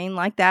kept coming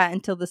like that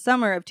until the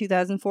summer of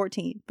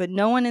 2014, but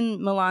no one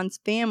in Milan's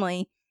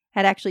family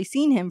had actually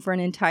seen him for an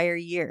entire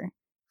year.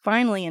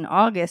 Finally, in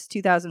August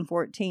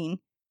 2014,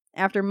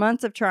 after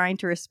months of trying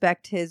to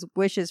respect his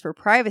wishes for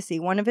privacy,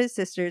 one of his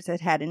sisters had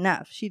had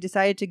enough. She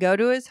decided to go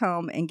to his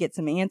home and get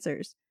some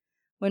answers.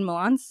 When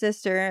Milan's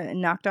sister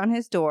knocked on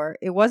his door,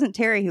 it wasn't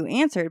Terry who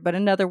answered, but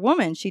another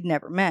woman she'd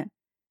never met.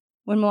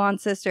 When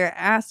Milan's sister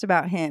asked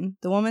about him,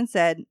 the woman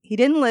said he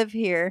didn't live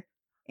here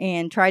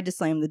and tried to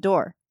slam the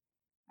door.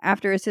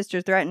 After his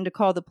sister threatened to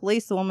call the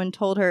police, the woman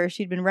told her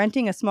she'd been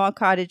renting a small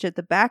cottage at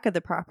the back of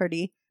the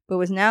property, but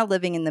was now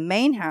living in the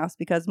main house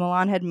because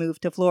Milan had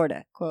moved to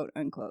Florida, quote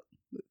unquote.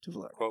 To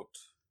Florida. Quote.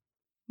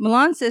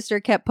 Milan's sister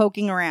kept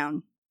poking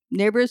around.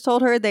 Neighbors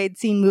told her they'd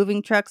seen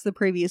moving trucks the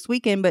previous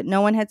weekend, but no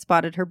one had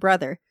spotted her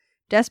brother.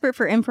 Desperate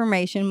for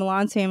information,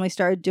 Milan's family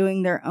started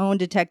doing their own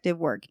detective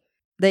work.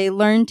 They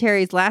learned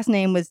Terry's last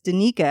name was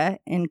Danica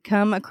and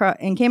came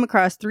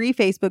across 3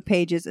 Facebook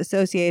pages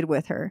associated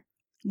with her.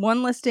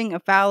 One listing a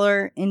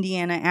Fowler,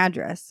 Indiana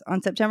address.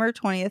 On September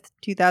 20th,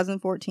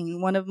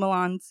 2014, one of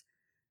Milan's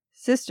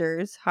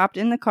sisters hopped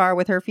in the car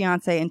with her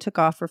fiancé and took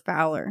off for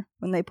Fowler.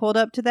 When they pulled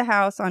up to the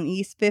house on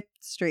East 5th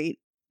Street,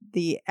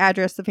 the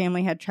address the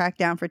family had tracked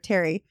down for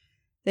Terry,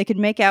 they could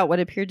make out what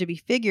appeared to be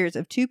figures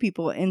of 2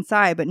 people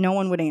inside, but no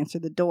one would answer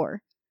the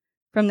door.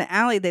 From the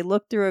alley, they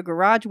looked through a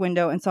garage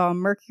window and saw a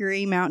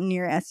Mercury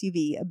Mountaineer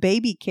SUV, a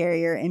baby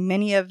carrier, and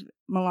many of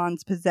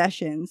Milan's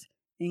possessions,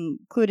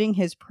 including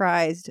his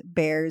prized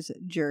Bears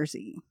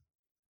jersey.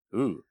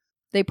 Ooh.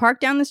 They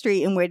parked down the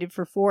street and waited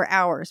for 4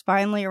 hours.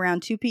 Finally,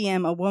 around 2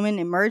 p.m., a woman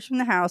emerged from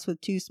the house with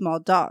 2 small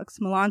dogs.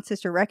 Milan's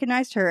sister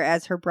recognized her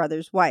as her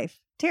brother's wife,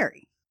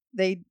 Terry.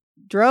 They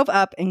drove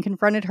up and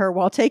confronted her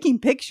while taking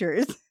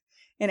pictures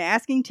and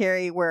asking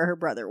Terry where her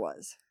brother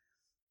was.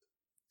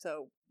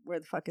 So, where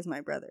the fuck is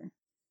my brother?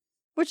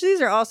 Which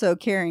these are also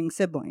carrying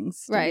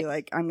siblings. To right. Be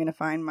like, I'm going to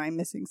find my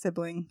missing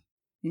sibling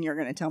and you're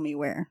going to tell me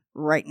where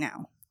right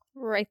now.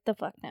 Right the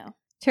fuck now.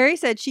 Terry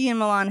said she and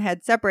Milan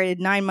had separated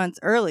 9 months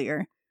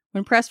earlier.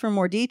 When pressed for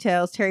more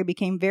details, Terry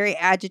became very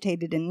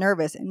agitated and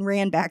nervous and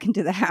ran back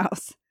into the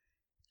house.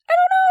 I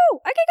don't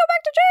know! I can go back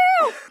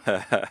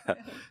back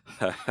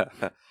to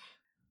jail!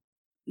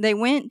 They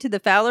went to the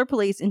Fowler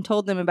police and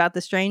told them about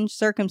the strange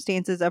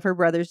circumstances of her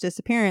brother's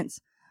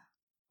disappearance.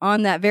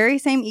 On that very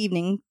same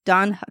evening,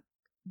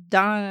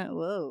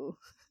 whoa.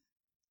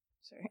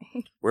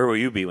 Sorry. Where will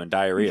you be when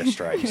diarrhea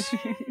strikes?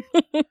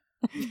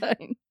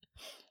 Fine.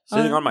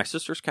 Sitting on my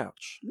sister's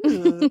couch.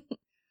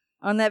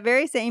 On that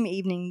very same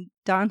evening,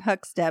 Dawn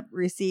Huckstep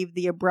received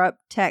the abrupt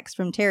text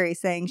from Terry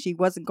saying she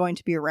wasn't going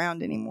to be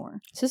around anymore.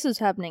 So this is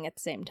happening at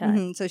the same time.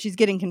 Mm-hmm. So she's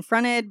getting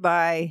confronted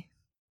by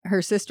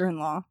her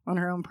sister-in-law on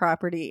her own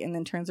property and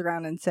then turns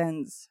around and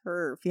sends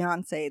her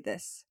fiance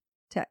this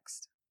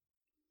text.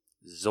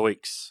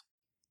 Zoinks.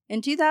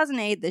 In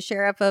 2008, the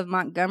sheriff of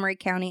Montgomery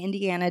County,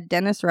 Indiana,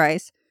 Dennis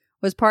Rice,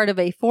 was part of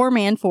a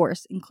 4-man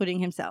force, including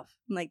himself.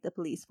 Like the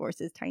police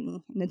force is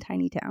tiny in a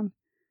tiny town.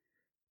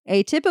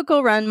 A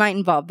typical run might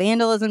involve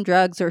vandalism,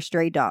 drugs, or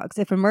stray dogs.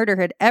 If a murder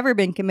had ever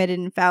been committed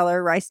in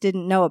Fowler, Rice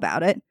didn't know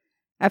about it.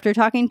 After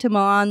talking to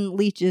Milan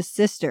Leach's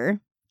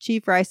sister,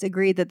 Chief Rice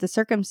agreed that the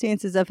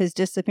circumstances of his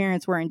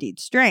disappearance were indeed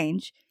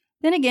strange.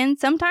 Then again,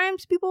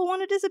 sometimes people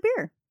want to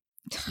disappear.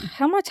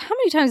 How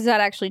many times is that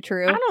actually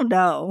true? I don't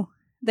know.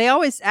 They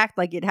always act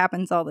like it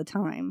happens all the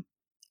time.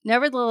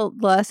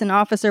 Nevertheless, an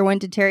officer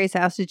went to Terry's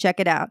house to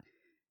check it out.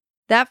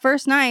 That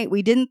first night,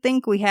 we didn't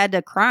think we had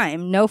a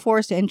crime. No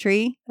forced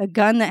entry, a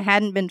gun that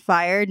hadn't been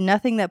fired,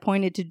 nothing that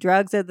pointed to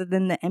drugs other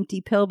than the empty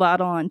pill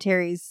bottle on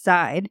Terry's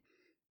side.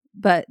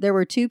 But there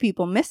were 2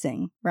 people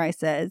missing, Rice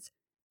says.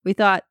 We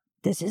thought,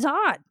 this is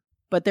odd,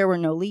 but there were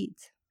no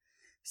leads.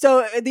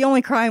 So the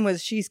only crime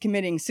was she's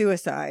committing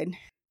suicide.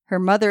 Her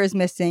mother is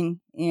missing,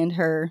 and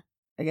her,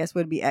 I guess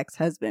would be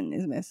ex-husband,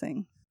 is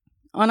missing.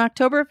 On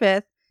October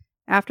 5th,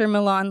 after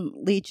Milan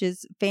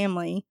Leach's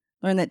family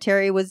learned that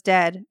Terry was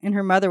dead and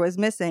her mother was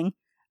missing,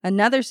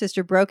 another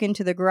sister broke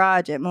into the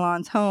garage at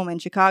Milan's home in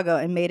Chicago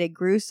and made a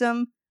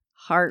gruesome,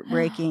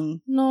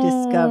 heartbreaking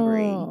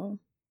discovery.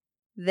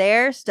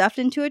 There, stuffed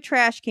into a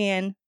trash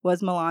can,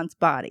 was Milan's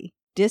body,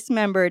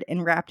 dismembered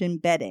and wrapped in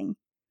bedding.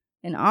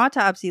 An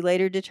autopsy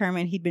later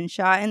determined he'd been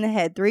shot in the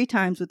head 3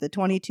 times with a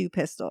 .22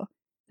 pistol.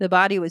 The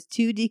body was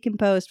too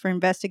decomposed for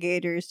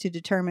investigators to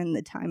determine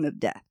the time of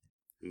death.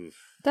 Oof.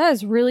 That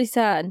is really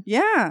sad.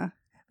 Yeah.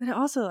 But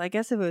also, I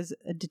guess if it was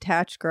a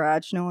detached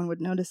garage, no one would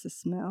notice the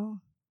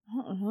smell.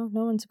 I don't know.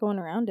 No one's going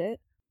around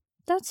it.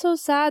 That's so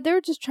sad. They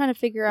were just trying to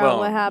figure out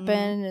what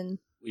happened. And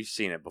we've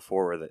seen it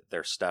before where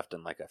they're stuffed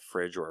in like a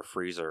fridge or a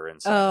freezer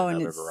inside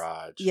another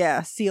garage.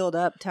 Yeah, sealed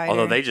up tighter.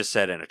 Although they just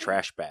said in a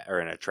trash bag or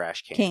in a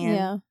trash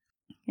can.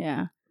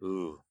 Yeah.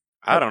 Ooh.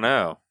 I don't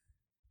know.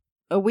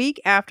 A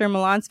week after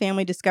Milan's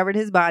family discovered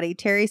his body,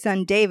 Terry's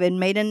son David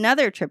made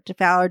another trip to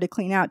Fowler to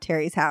clean out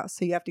Terry's house.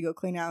 So you have to go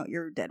clean out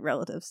your dead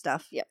relative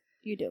stuff. Yep,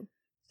 you do.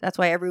 That's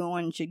why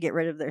everyone should get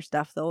rid of their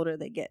stuff the older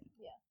they get.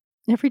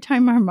 Yeah. Every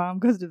time our mom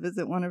goes to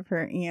visit one of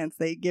her aunts,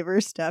 they give her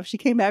stuff. She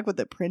came back with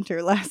a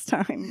printer last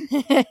time.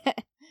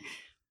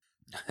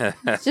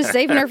 It's just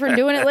saving her from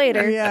doing it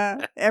later.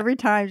 Yeah. Every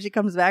time she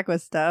comes back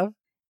with stuff.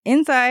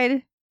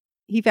 Inside,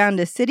 he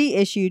found a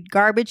city-issued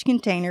garbage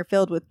container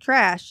filled with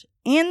trash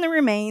and the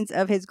remains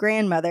of his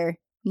grandmother,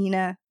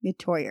 Nina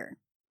Metoyer.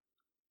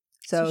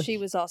 So she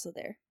was also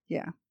there.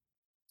 Yeah.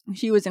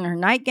 She was in her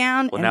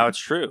nightgown. Well, now it's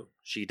true.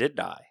 She did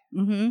die.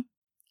 Mm-hmm.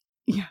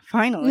 Yeah,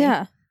 finally.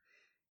 Yeah.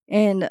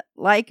 And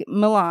like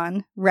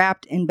Milan,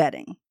 wrapped in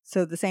bedding.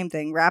 So the same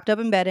thing, wrapped up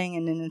in bedding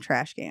and in a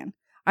trash can.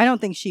 I don't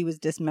think she was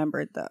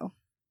dismembered, though.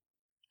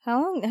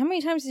 How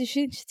many times did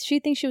she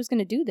think she was going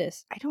to do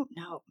this? I don't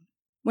know.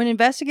 When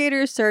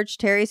investigators searched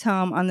Terry's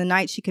home on the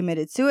night she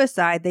committed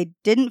suicide, they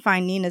didn't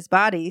find Nina's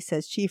body,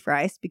 says Chief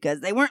Rice,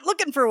 because they weren't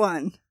looking for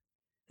one.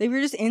 They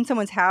were just in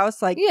someone's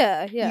house. Like,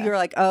 yeah. You were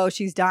like, oh,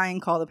 she's dying,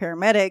 call the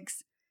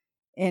paramedics.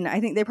 And I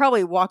think they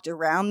probably walked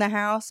around the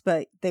house,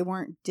 but they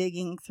weren't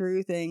digging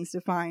through things to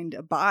find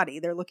a body.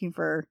 They're looking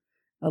for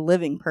a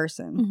living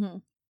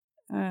person.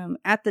 Mm-hmm.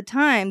 At the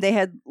time, they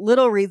had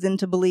little reason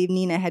to believe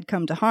Nina had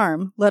come to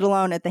harm, let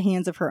alone at the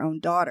hands of her own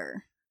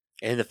daughter.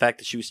 And the fact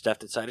that she was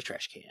stuffed inside a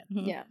trash can.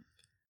 Mm-hmm. Yeah.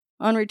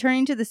 On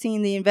returning to the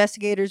scene, the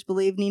investigators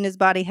believed Nina's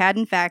body had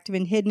in fact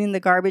been hidden in the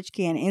garbage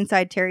can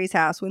inside Terry's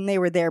house when they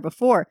were there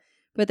before,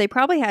 but they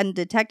probably hadn't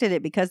detected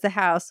it because the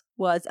house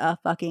was a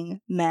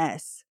fucking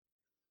mess.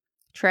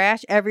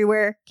 Trash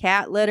everywhere,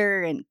 cat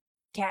litter, and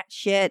cat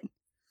shit.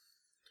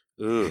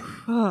 Ooh.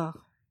 Oh,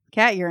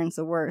 cat urine's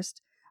the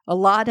worst. A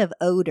lot of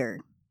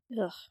odor.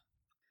 Ugh.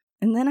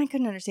 And then I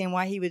couldn't understand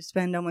why he would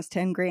spend almost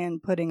 10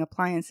 grand putting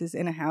appliances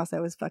in a house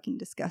that was fucking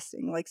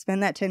disgusting. Like,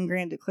 spend that 10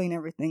 grand to clean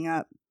everything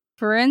up.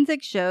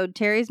 Forensics showed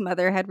Terry's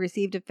mother had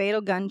received a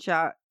fatal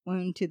gunshot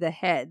wound to the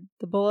head.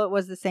 The bullet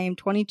was the same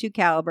 .22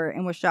 caliber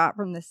and was shot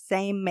from the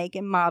same make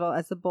and model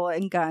as the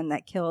bullet and gun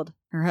that killed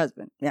her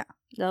husband. Yeah.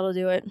 That'll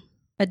do it.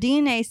 A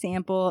DNA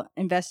sample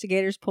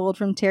investigators pulled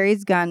from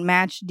Terry's gun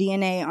matched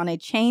DNA on a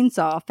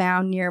chainsaw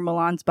found near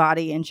Milan's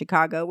body in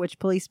Chicago, which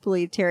police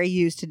believe Terry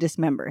used to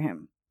dismember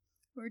him.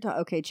 We're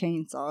talking, okay,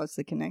 chainsaw is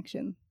the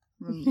connection.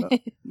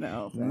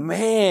 No.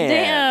 Man.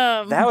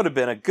 Damn. That would have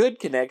been a good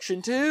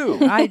connection, too.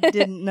 I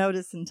didn't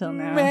notice until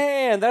now.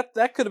 Man,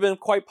 that could have been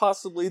quite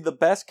possibly the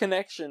best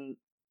connection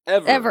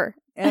Ever.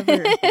 in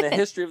the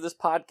history of this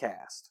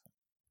podcast.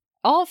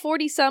 All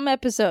 40-some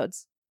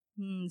episodes.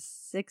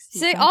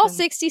 60 All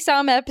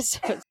 60-some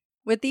episodes.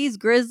 With these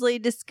grisly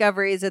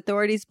discoveries,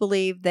 authorities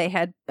believed they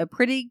had a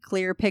pretty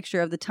clear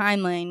picture of the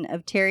timeline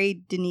of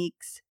Terry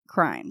Denique's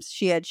crimes.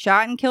 She had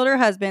shot and killed her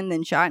husband,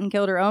 then shot and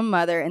killed her own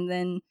mother, and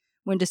then,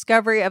 when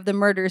discovery of the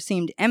murder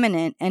seemed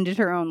imminent, ended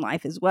her own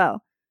life as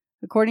well.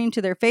 According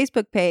to their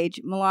Facebook page,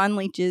 Milan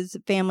Leach's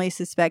family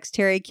suspects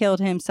Terry killed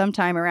him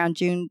sometime around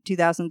June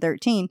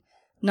 2013,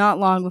 not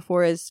long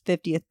before his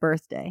 50th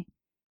birthday,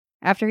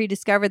 after he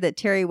discovered that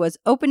Terry was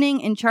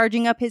opening and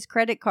charging up his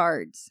credit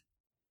cards.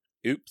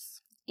 Oops.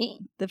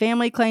 The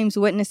family claims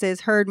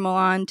witnesses heard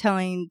Milan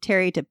telling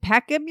Terry to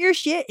pack up your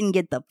shit and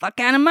get the fuck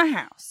out of my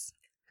house.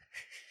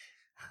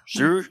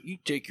 Sir, you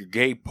take your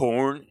gay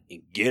porn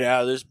and get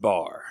out of this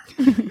bar.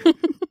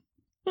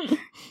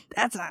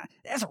 That's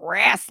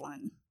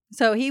wrestling.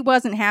 So he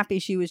wasn't happy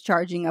she was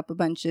charging up a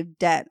bunch of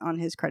debt on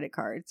his credit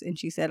cards, and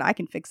she said, I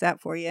can fix that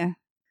for you.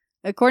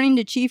 According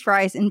to Chief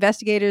Rice,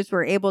 investigators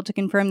were able to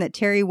confirm that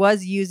Terry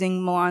was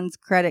using Milan's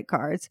credit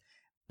cards,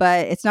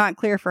 but it's not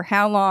clear for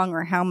how long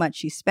or how much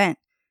she spent.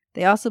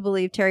 They also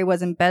believe Terry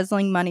was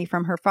embezzling money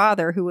from her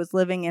father, who was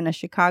living in a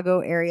Chicago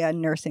area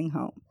nursing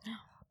home.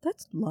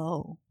 That's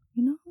low.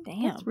 You know,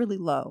 damn. That's really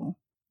low.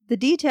 The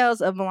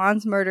details of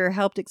Milan's murder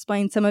helped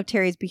explain some of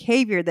Terry's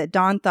behavior that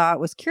Dawn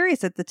thought was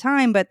curious at the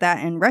time, but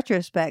that in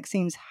retrospect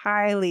seems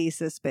highly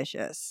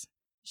suspicious.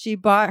 She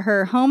bought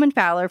her home in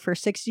Fowler for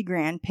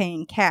 $60,000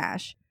 paying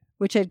cash,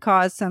 which had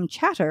caused some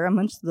chatter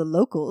amongst the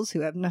locals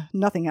who have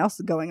nothing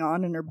else going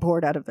on and are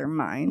bored out of their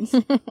minds.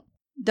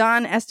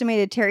 Dawn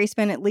estimated Terry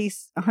spent at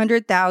least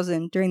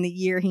 $100,000 during the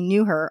year he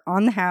knew her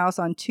on the house,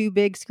 on 2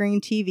 big screen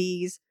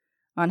TVs,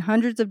 on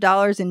hundreds of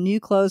dollars in new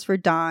clothes for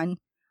Dawn,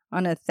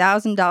 on a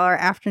 $1,000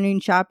 afternoon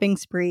shopping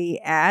spree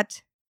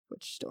at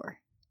which store?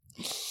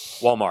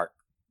 Walmart.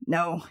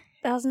 No.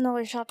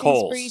 $1,000 shopping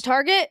Kohl's. spree.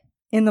 Target.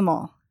 In the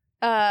mall.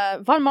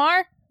 Von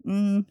Maur.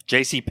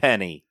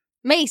 JCPenney.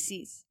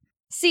 Macy's.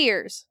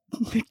 Sears.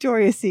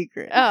 Victoria's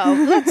Secret.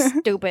 Oh, that's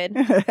stupid.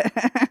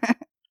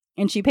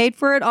 And she paid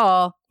for it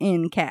all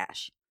in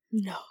cash.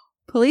 No.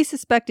 Police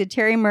suspected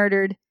Terry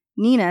murdered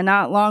Nina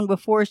not long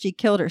before she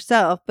killed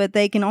herself, but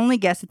they can only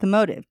guess at the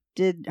motive.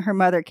 Did her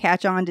mother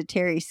catch on to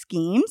Terry's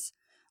schemes,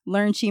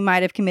 learn she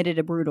might have committed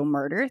a brutal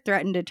murder,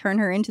 threaten to turn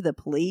her into the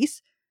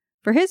police?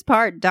 For his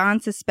part, Dawn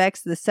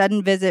suspects the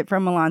sudden visit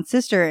from Milan's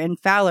sister and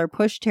Fowler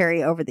pushed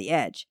Terry over the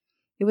edge.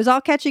 It was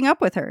all catching up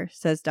with her,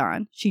 says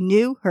Dawn. She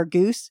knew her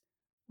goose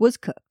was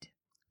cooked.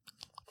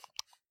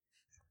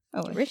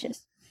 Oh,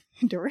 Delicious.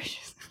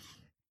 Delicious.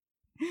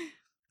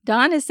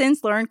 Dawn has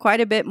since learned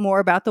quite a bit more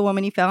about the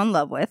woman he fell in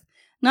love with.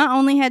 Not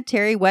only had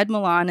Terry wed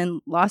Milan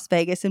in Las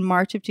Vegas in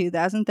March of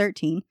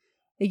 2013,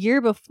 a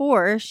year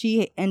before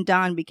she and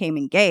Dawn became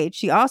engaged,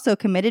 she also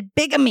committed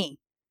bigamy.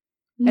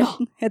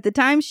 No. At the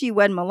time she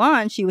wed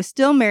Milan, she was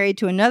still married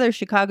to another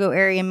Chicago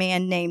area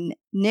man named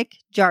Nick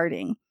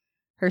Jarding,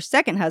 her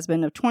second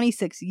husband of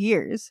 26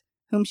 years,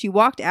 whom she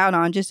walked out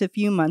on just a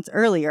few months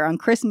earlier on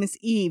Christmas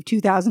Eve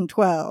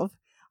 2012.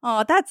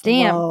 Oh, that's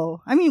damn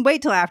low. I mean,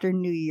 wait till after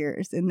New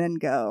Year's and then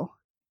go.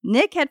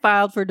 Nick had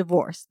filed for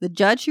divorce. The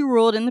judge who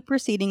ruled in the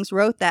proceedings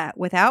wrote that,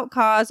 without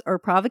cause or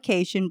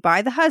provocation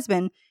by the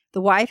husband,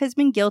 the wife has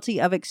been guilty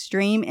of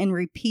extreme and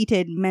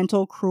repeated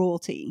mental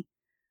cruelty.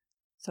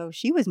 So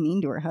she was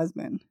mean to her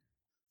husband.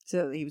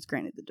 So he was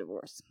granted the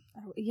divorce.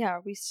 Yeah,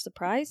 are we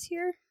surprised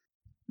here?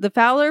 The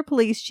Fowler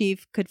police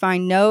chief could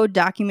find no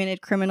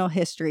documented criminal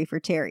history for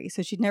Terry,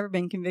 so she'd never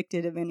been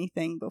convicted of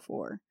anything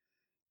before.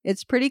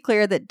 It's pretty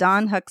clear that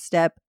Dawn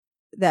Huckstep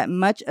that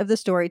much of the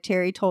story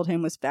Terry told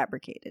him was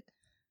fabricated.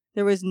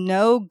 There was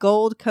no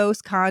Gold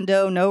Coast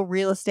condo, no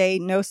real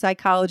estate, no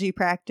psychology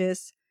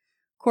practice.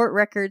 Court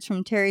records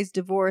from Terry's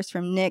divorce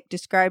from Nick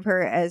describe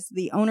her as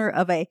the owner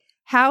of a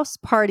house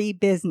party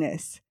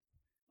business.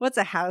 What's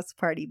a house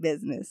party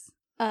business?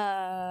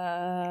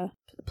 A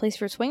place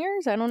for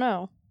swingers? I don't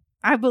know.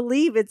 I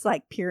believe it's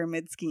like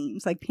pyramid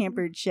schemes, like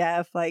Pampered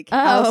Chef, like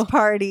house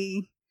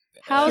party,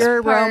 house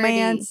pure party.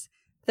 romance,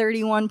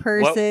 31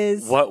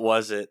 purses. What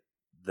was it?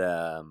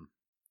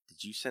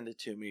 Did you send it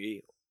to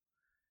me?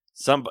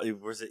 Somebody,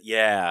 was it?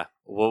 Yeah.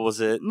 What was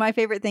it? My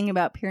favorite thing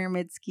about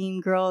pyramid scheme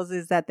girls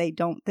is that they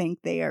don't think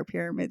they are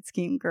pyramid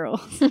scheme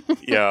girls.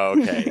 Yeah,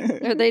 okay.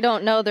 Or they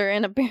don't know they're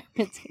in a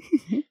pyramid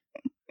scheme.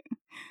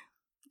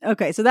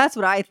 Okay, so that's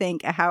what I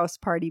think a house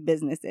party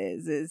business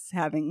is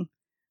having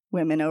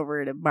women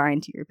over to buy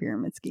into your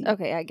pyramid scheme.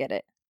 Okay, I get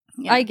it.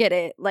 Yeah. I get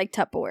it. Like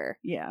Tupperware.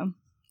 Yeah.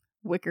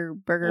 Wicker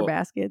burger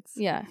baskets.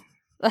 Yeah.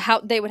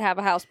 They would have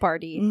a house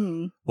party.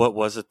 Mm. What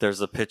was it?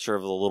 There's a picture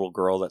of the little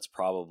girl that's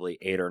probably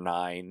 8 or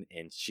 9,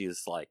 and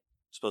she's like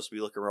supposed to be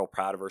looking real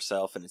proud of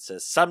herself, and it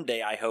says,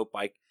 "Someday I hope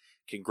I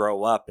can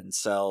grow up and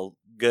sell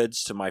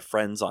goods to my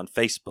friends on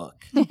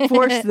Facebook."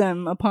 Force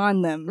them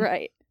upon them.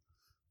 Right.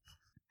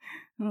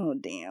 Oh,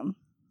 damn.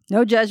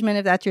 No judgment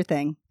if that's your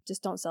thing.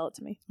 Just don't sell it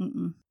to me.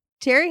 Mm-mm.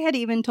 Terry had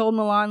even told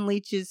Milan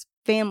Leach's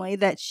family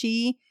that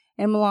she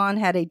and Milan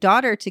had a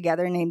daughter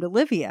together named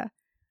Olivia.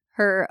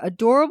 Her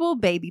adorable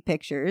baby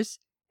pictures,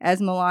 as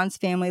Milan's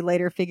family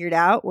later figured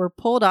out, were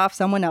pulled off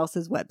someone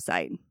else's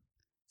website.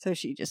 So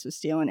she just was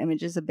stealing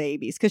images of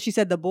babies. Because she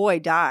said the boy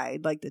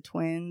died, like the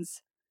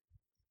twins.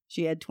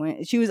 She had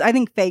twins. She was, I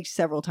think, faked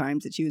several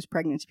times that she was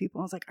pregnant to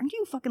people. I was like, aren't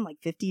you fucking like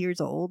 50 years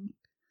old?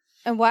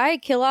 And why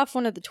kill off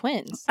one of the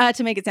twins?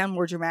 To make it sound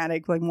more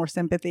dramatic, like more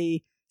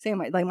sympathy. Same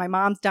like my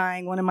mom's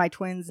dying, one of my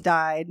twins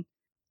died.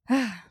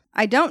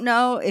 I don't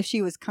know if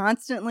she was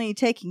constantly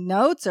taking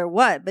notes or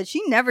what, but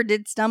she never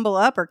did stumble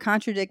up or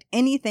contradict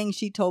anything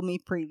she told me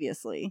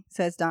previously,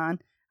 says Don.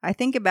 I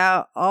think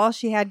about all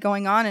she had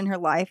going on in her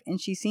life,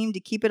 and she seemed to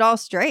keep it all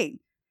straight.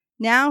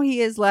 Now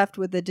he is left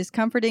with the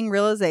discomforting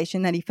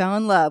realization that he fell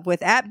in love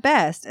with, at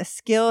best, a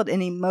skilled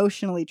and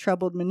emotionally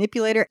troubled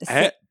manipulator.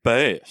 At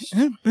best.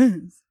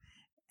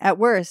 At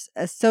worst,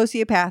 a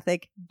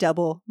sociopathic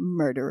double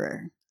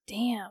murderer.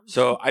 Damn.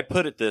 So I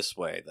put it this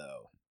way,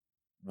 though.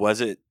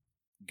 Was it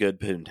good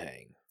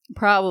poontang?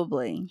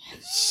 Probably.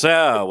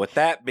 So, with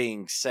that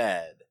being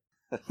said...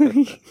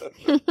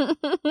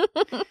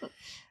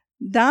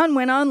 Don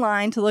went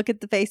online to look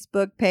at the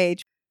Facebook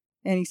page,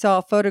 and he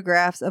saw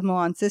photographs of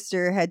Milan's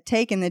sister had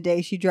taken the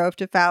day she drove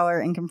to Fowler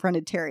and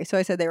confronted Terry. So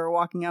I said they were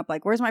walking up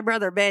like, where's my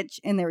brother, bitch?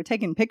 And they were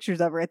taking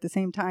pictures of her at the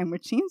same time,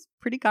 which seems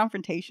pretty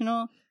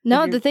confrontational.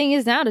 No, the thing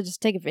is now to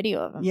just take a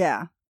video of him.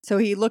 Yeah. So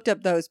he looked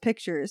up those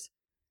pictures.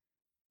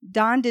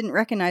 Don didn't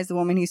recognize the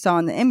woman he saw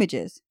in the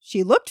images.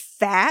 She looked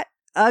fat,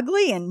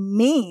 ugly, and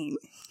mean,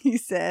 he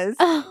says.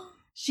 Oh.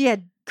 She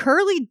had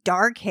curly,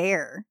 dark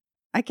hair.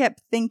 I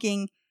kept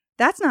thinking,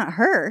 that's not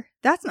her.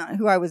 That's not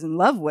who I was in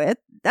love with.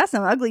 That's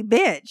an ugly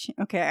bitch.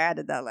 Okay, I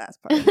added that last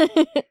part.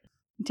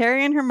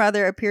 Terry and her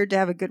mother appeared to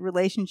have a good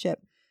relationship,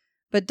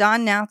 but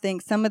Don now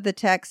thinks some of the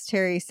texts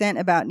Terry sent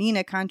about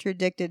Nina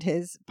contradicted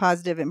his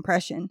positive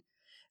impression.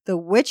 The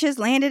witches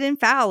landed in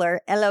Fowler,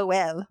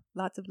 LOL.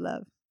 Lots of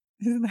love.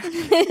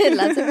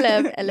 Lots of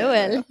love,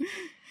 LOL.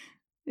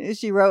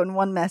 She wrote in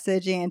one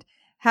message, and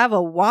have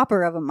a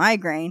whopper of a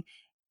migraine.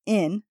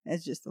 In,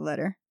 as just the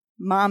letter,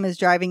 Mom is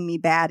driving me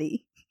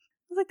batty. I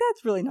was like,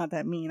 that's really not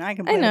that mean. I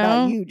complain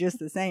about you just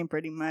the same,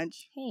 pretty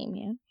much. Hey,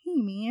 man. Hey,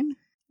 man.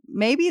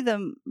 Maybe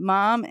the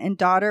mom and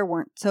daughter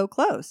weren't so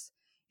close.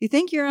 You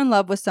think you're in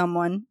love with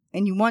someone,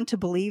 and you want to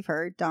believe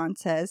her, Don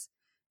says.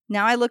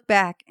 Now I look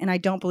back, and I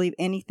don't believe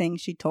anything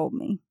she told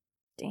me.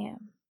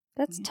 Damn.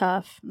 That's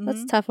tough.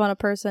 That's tough on a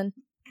person.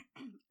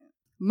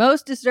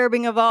 Most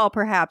disturbing of all,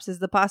 perhaps, is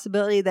the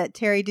possibility that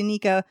Terry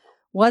Danica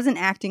wasn't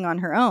acting on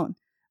her own.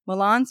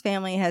 Milan's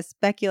family has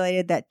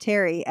speculated that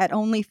Terry, at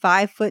only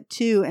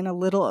 5'2" and a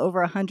little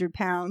over 100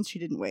 pounds, she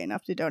didn't weigh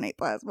enough to donate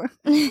plasma,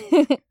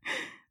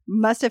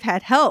 must have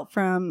had help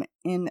from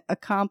an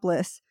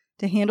accomplice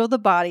to handle the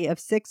body of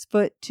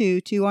 6'2",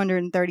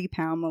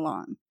 230-pound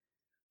Milan.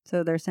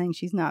 So they're saying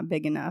she's not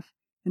big enough,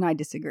 and I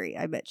disagree.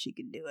 I bet she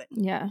could do it.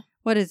 Yeah.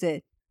 What is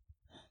it?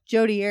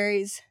 Jodi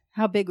Arias,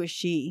 how big was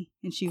she?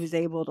 And she was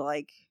able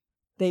to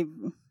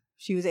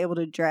she was able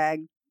to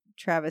drag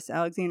Travis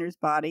Alexander's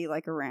body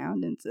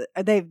around, and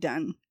they've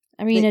done.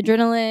 I mean,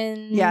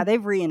 adrenaline. Yeah,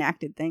 they've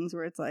reenacted things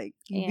where it's like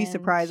you'd be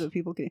surprised what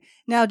people can.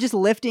 Now, just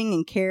lifting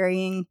and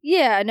carrying.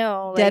 Yeah,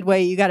 no. Dead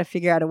weight, you got to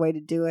figure out a way to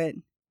do it,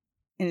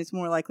 and it's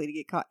more likely to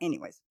get caught.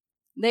 Anyways,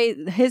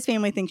 his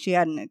family thinks she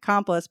had an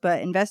accomplice,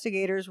 but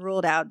investigators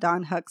ruled out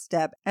Don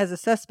Huckstep as a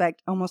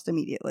suspect almost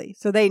immediately,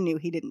 so they knew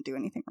he didn't do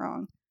anything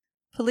wrong.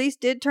 Police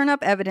did turn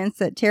up evidence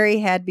that Terry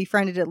had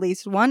befriended at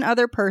least one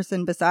other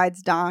person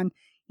besides Don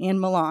and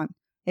Milan.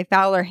 A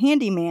Fowler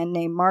handyman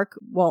named Mark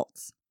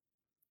Waltz.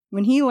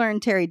 When he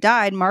learned Terry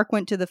died, Mark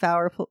went to the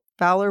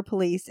Fowler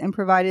police and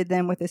provided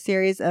them with a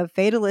series of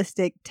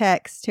fatalistic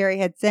texts Terry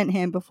had sent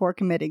him before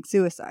committing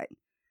suicide.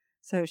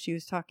 So she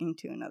was talking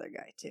to another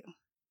guy, too.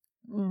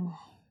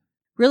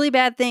 Really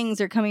bad things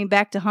are coming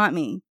back to haunt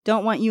me.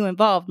 Don't want you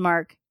involved,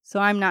 Mark,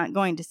 so I'm not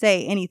going to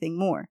say anything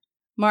more.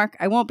 Mark,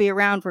 I won't be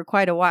around for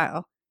quite a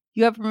while.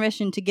 You have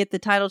permission to get the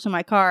title to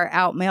my car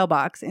out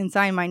mailbox and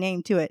sign my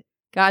name to it.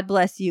 God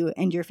bless you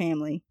and your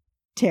family.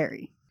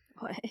 Terry.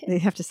 What? They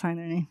have to sign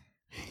their name.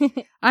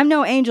 I'm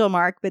no angel,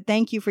 Mark, but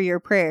thank you for your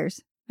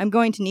prayers. I'm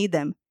going to need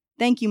them.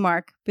 Thank you,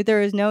 Mark, but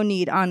there is no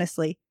need,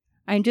 honestly.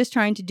 I'm just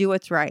trying to do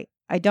what's right.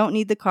 I don't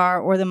need the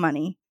car or the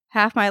money.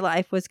 Half my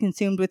life was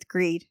consumed with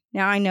greed.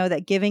 Now I know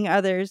that giving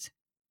others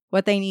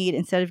what they need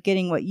instead of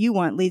getting what you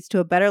want leads to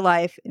a better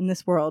life in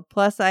this world.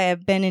 Plus, I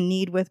have been in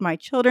need with my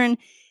children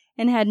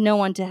and had no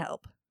one to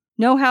help.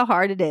 Know how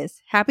hard it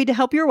is. Happy to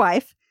help your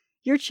wife,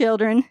 your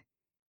children,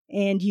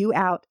 and you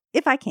out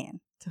if I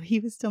can. So he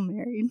was still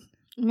married.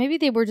 Maybe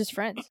they were just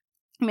friends.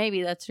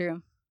 Maybe that's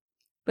true.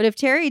 But if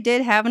Terry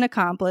did have an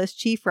accomplice,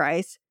 Chief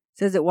Rice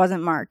says it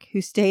wasn't Mark,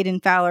 who stayed in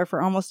Fowler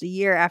for almost a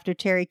year after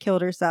Terry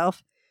killed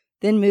herself,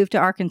 then moved to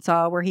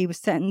Arkansas, where he was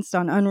sentenced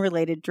on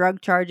unrelated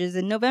drug charges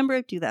in November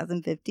of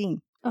 2015.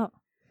 Oh.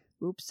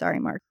 Oops, sorry,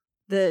 Mark.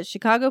 The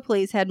Chicago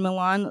police had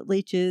Milan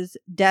Leach's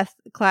death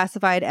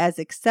classified as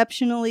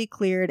exceptionally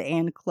cleared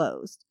and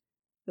closed.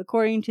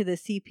 According to the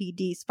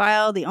CPD's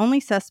file, the only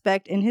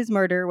suspect in his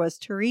murder was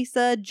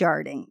Teresa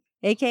Jarding,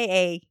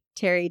 a.k.a.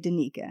 Terry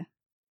Danica.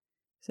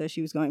 So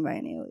she was going by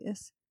an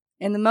alias.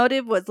 And the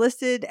motive was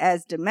listed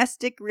as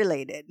domestic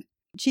related.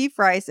 Chief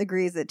Rice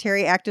agrees that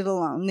Terry acted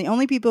alone. The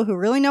only people who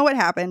really know what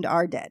happened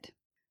are dead.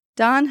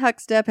 Don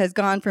Huckstep has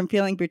gone from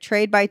feeling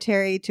betrayed by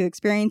Terry to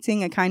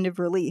experiencing a kind of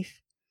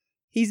relief.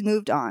 He's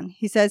moved on.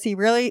 He says he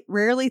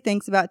rarely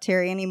thinks about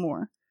Terry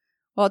anymore.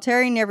 While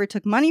Terry never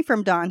took money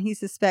from Don, he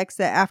suspects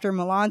that after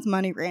Milan's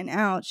money ran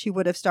out, she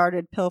would have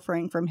started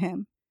pilfering from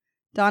him.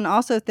 Don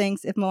also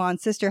thinks if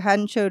Milan's sister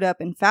hadn't showed up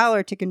in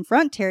Fowler to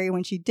confront Terry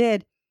when she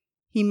did,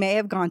 he may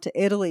have gone to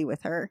Italy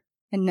with her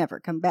and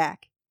never come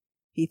back.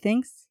 He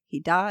thinks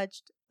he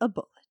dodged a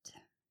bullet.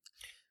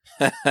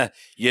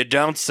 You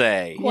don't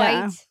say.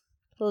 Quite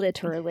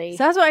literally.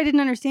 So that's what I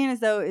didn't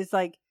understand is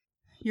like,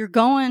 you're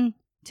going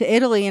to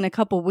Italy in a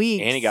couple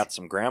weeks. And he got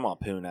some grandma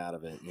poon out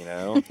of it, you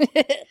know?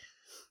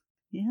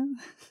 Yeah.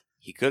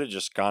 He could have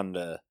just gone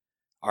to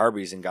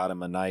Arby's and got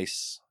him a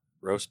nice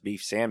roast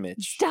beef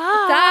sandwich.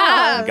 Stop.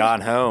 And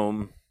gone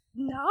home.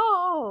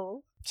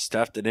 No.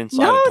 Stuffed it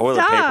inside a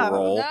toilet paper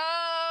roll.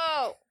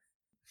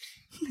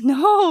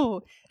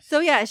 No. So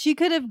yeah, she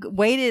could have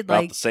waited About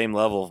like the same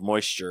level of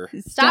moisture.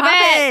 Stop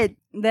it!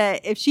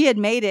 That if she had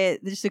made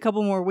it just a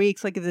couple more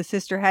weeks, like if the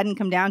sister hadn't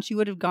come down, she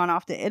would have gone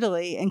off to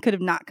Italy and could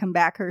have not come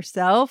back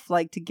herself,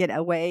 like to get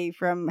away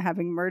from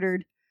having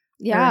murdered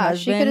her husband.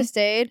 She could have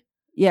stayed.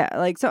 Yeah,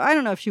 like, so I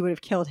don't know if she would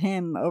have killed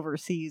him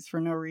overseas for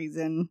no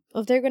reason.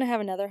 Well, if they're going to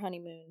have another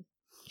honeymoon,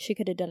 she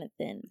could have done it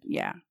then.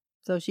 Yeah.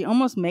 So she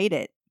almost made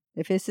it.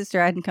 If his sister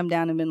hadn't come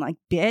down and been like,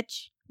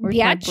 bitch, where's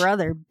my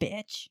brother,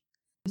 bitch?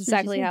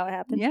 Exactly how it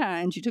happened. Yeah,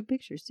 and she took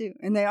pictures too.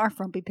 And they are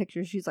frumpy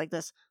pictures. She's like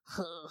this.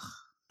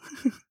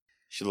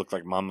 She looked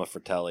like Mama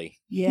Fratelli.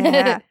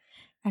 Yeah.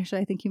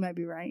 Actually, I think you might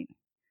be right.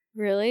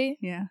 Really?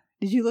 Yeah.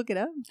 Did you look it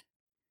up?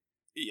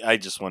 I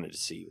just wanted to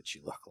see what she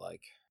looked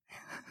like.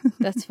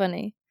 That's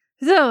funny.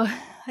 So,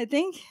 I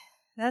think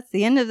that's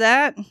the end of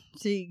that.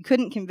 So you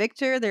couldn't convict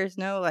her. There's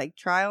no like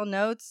trial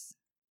notes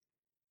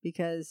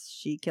because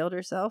she killed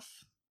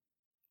herself.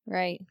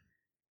 Right.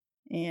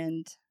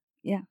 And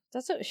yeah.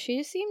 That's what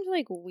she seemed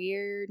like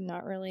weird,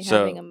 not really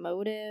having a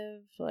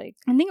motive. Like,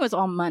 I think it was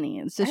all money.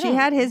 And so she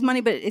had his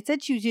money, but it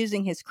said she was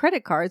using his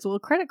credit cards. Well,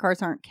 credit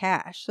cards aren't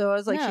cash. So I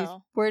was like,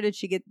 where did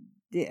she get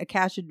a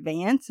cash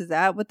advance? Is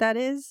that what that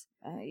is?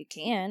 You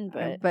can,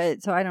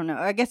 but so I don't know.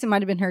 I guess it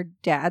might have been her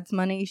dad's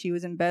money she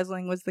was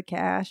embezzling was the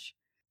cash.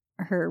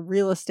 Her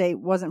real estate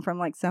wasn't from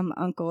like some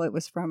uncle. It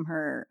was from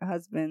her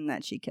husband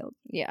that she killed.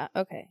 Yeah.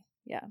 Okay.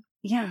 Yeah.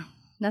 Yeah.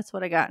 That's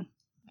what I got.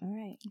 All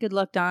right. Good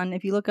luck, Don.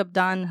 If you look up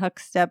Don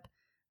Huckstep,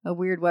 a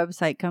weird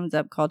website comes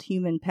up called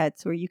Human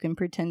Pets where you can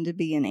pretend to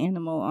be an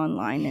animal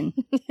online and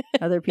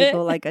other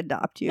people like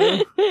adopt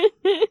you.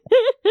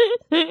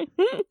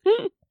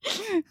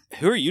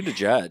 Who are you to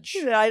judge?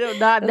 I don't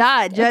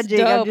not judging.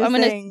 Dope. I'm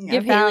going to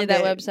give Haley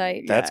that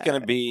website. That's going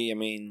to be, I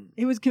mean,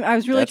 I was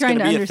really trying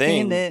to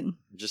understand it. I'm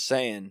just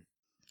saying.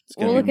 It's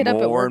we'll look it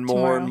up at work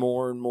tomorrow.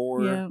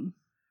 more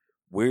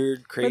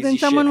weird, crazy shit. But then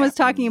someone was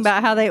talking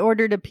about how day. they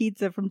ordered a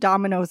pizza from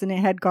Domino's and it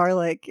had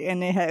garlic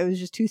and it was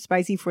just too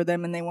spicy for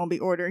them and they won't be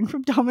ordering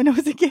from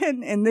Domino's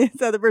again. And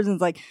this other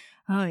person's like,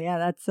 oh yeah,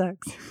 that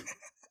sucks.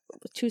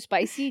 Too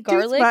spicy?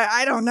 Garlic?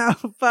 I don't know.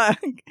 Fuck.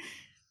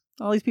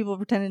 All these people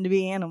pretending to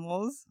be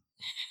animals.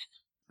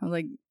 I was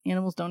like,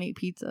 animals don't eat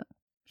pizza.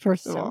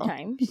 First of all.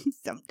 Sometimes.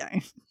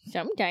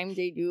 Sometimes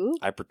they do.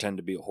 I pretend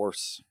to be a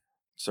horse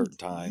certain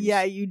times.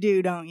 Yeah, you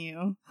do, don't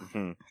you?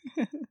 Mm-hmm.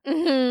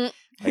 Mm-hmm.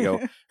 I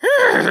go.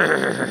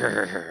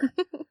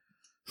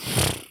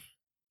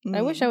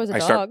 I wish I was a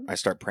dog. I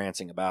start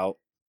prancing about.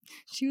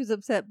 She was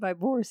upset by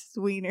Boris's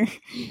wiener.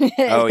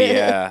 Oh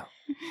yeah,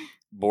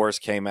 Boris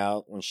came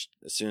out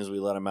as soon as we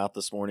let him out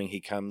this morning.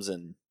 He comes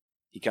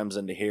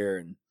into here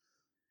and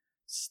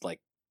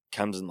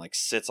comes and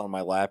sits on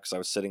my lap because I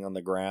was sitting on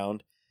the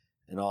ground,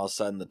 and all of a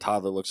sudden the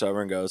toddler looks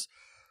over and goes,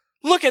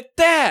 "Look at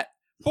that!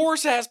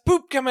 Boris has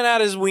poop coming out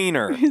his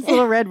wiener." His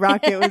little red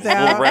rocket was out.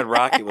 His little red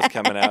rocket was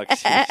coming out.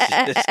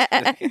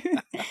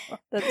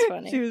 That's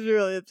funny. She was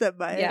really upset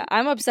by it. Yeah,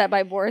 I'm upset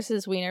by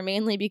Boris's wiener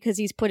mainly because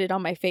he's put it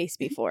on my face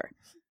before.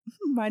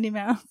 Mighty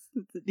Mouse.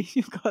 Did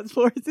you call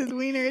Boris's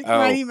wiener? It's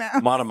Mighty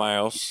Mouse. Mighty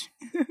Mouse.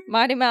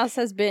 Mighty Mouse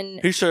has been...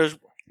 He says,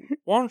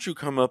 "Why don't you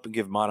come up and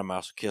give Mighty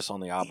Mouse a kiss on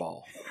the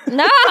eyeball?"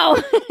 No!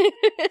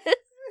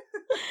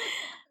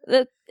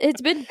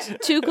 It's been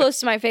too close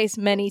to my face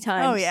many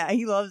times. Oh yeah,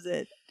 he loves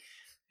it.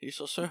 He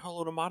said, "Say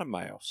hello to Mighty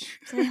Mouse."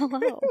 Say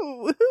hello.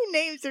 Who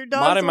names their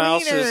dog's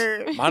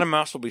wiener? Mighty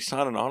Mouse will be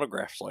signing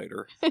autographs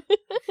later.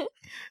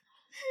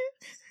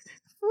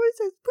 Boris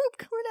has poop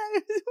coming out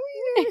of his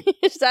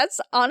wiener. That's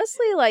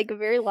honestly a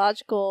very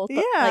logical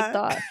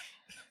thought.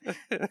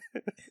 I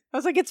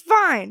was like, it's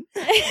fine.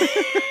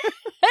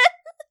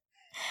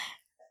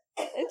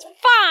 It's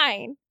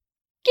fine.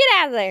 Get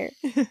out of there.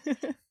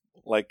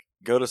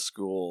 Go to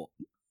school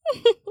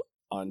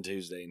on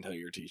Tuesday and tell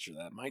your teacher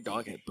that my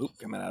dog had poop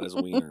coming out his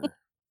wiener.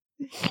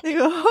 They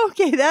go,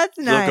 okay, that's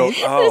nice. They'll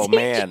go, oh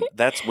man,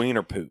 that's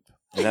wiener poop.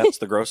 And that's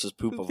the grossest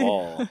poop of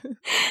all.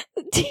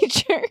 The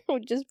teacher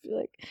would just be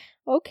like,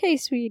 okay,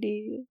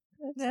 sweetie.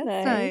 That's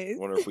nice. I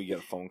wonder if we get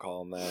a phone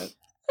call on that.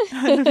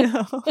 I don't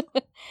know.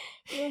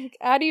 Like,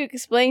 how do you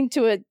explain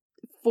to a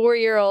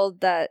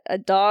 4-year-old that a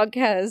dog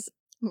has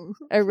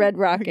a red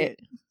rocket?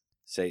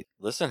 Say,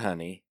 listen,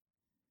 honey,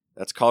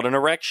 that's called an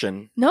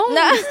erection. No,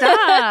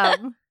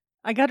 stop.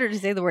 I got her to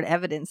say the word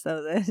evidence,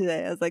 though.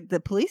 I was like, the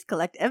police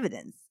collect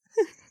evidence.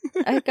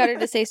 I got her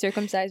to say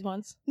circumcised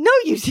once. No,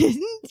 you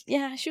didn't.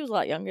 Yeah, she was a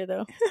lot younger,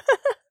 though.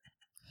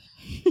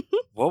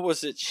 What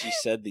was it she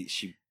said that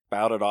she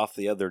spouted off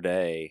the other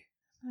day?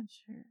 Not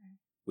sure.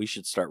 We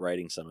should start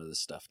writing some of this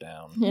stuff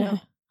down. Yeah.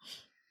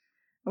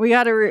 We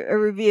got a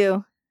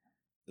review.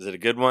 Is it a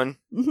good one?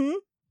 Mm-hmm.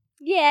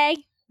 Yay.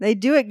 They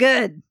do it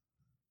good.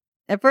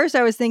 At first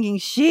I was thinking,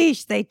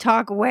 sheesh, they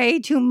talk way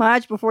too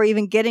much before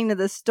even getting to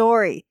the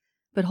story.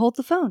 But hold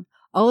the phone.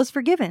 All is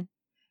forgiven.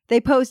 They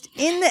post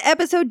in the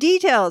episode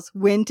details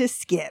when to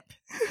skip.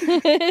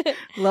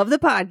 Love the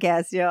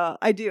podcast, y'all.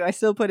 I do. I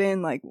still put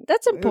in like...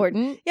 That's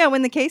important. Yeah,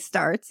 when the case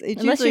starts.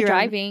 It's Unless usually you're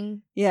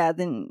driving. Yeah,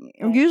 then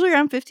usually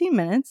around 15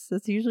 minutes.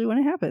 That's usually when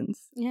it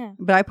happens. Yeah.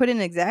 But I put in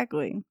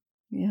exactly.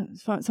 Yeah,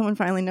 someone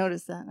finally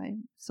noticed that. I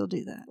still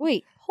do that.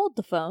 Wait, hold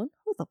the phone.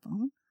 Hold the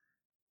phone.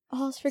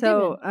 Oh, it's forgiven.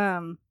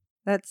 So,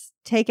 that's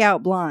Take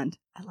Out Blonde.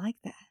 I like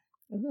that.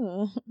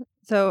 Ooh.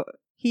 So,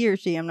 he or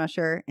she, I'm not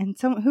sure. And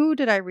who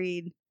did I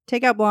read?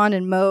 Take Out Blonde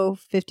and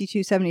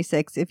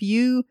Mo5276. If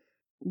you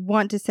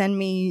want to send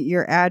me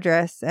your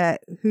address at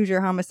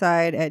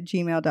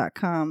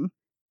HoosierHomicide@gmail.com,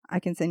 I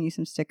can send you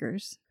some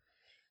stickers.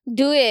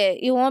 Do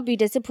it. You won't be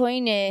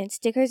disappointed.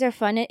 Stickers are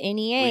fun at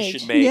any age. We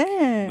should make.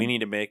 Yeah. We need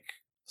to make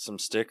some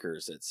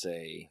stickers that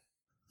say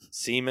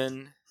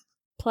semen,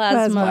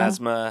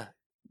 Plasma.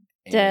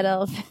 and Dead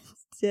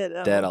elephants.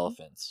 dead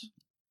elephants.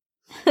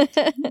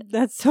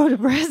 That's so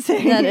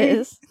depressing. That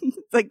is.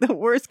 It's like the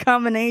worst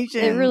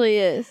combination. It really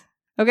is.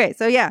 Okay,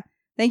 so yeah.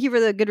 Thank you for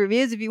the good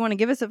reviews. If you want to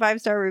give us a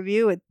 5-star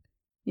review with,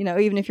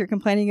 even if you're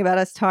complaining about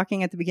us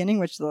talking at the beginning,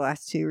 which the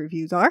last 2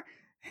 reviews are,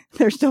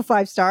 they're still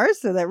 5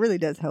 stars, so that really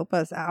does help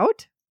us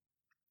out.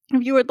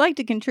 If you would like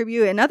to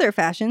contribute in other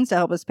fashions to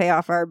help us pay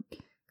off our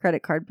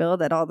credit card bill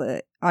that all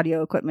the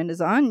audio equipment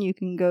is on, you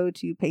can go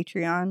to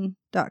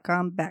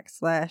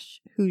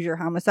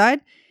patreon.com/HoosierHomicide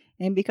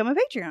and become a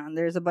Patreon.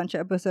 There's a bunch of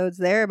episodes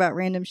there about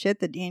random shit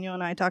that Daniel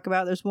and I talk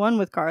about. There's one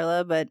with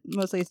Carla, but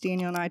mostly it's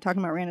Daniel and I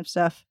talking about random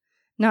stuff.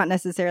 Not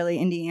necessarily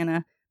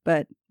Indiana,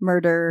 but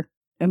murder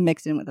and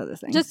mixed in with other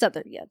things. Just a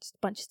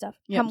bunch of stuff.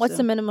 Yep, What's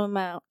the minimum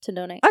amount to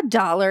donate?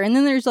 $1. And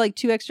then there's like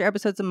 2 extra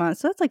episodes a month.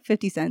 So that's like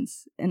 50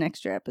 cents an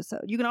extra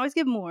episode. You can always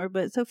give more,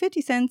 but so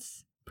 50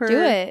 cents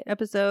per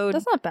episode.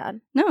 That's not bad.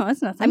 No,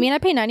 that's nothing. I mean, I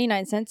pay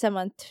 99 cents a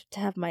month to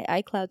have my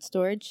iCloud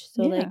storage.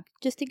 So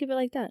just think of it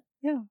like that.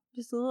 Yeah,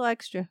 just a little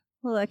extra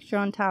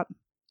on top.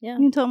 Yeah.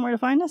 You can tell them where to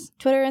find us?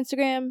 Twitter,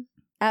 Instagram,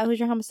 at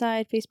Hoosier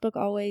Homicide, Facebook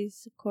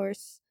always, of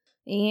course.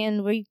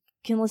 And we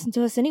can listen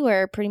to us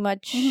anywhere, pretty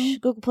much. Mm-hmm.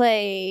 Google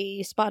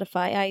Play,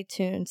 Spotify,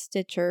 iTunes,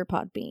 Stitcher,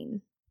 Podbean.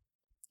 Is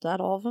that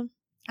all of them?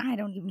 I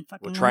don't even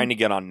fucking know. We're trying to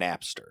get on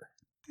Napster.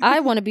 I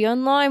want to be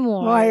on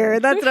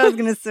LimeWire. That's what I was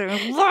going to say.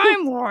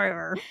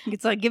 LimeWire.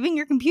 It's like giving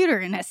your computer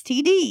an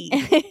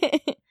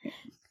STD.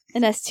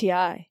 An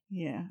STI.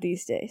 Yeah.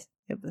 These days.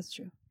 Yep, that's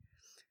true.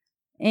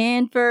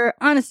 And for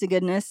honest to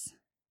goodness,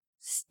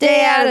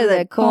 stay out of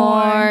the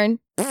corn.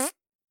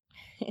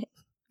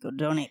 Go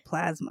donate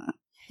plasma.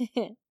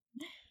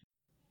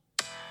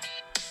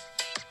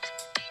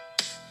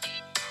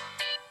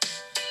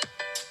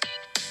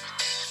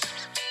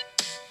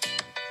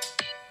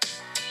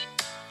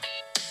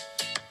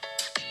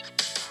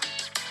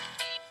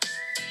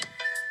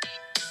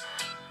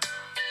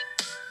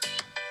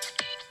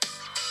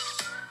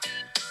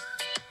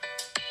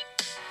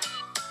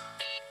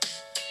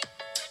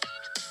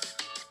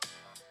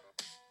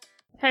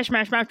 Hey,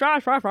 smash.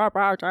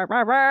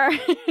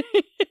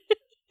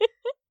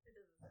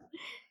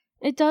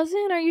 It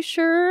doesn't? Are you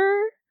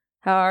sure?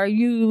 Are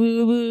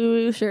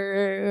you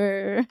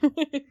sure?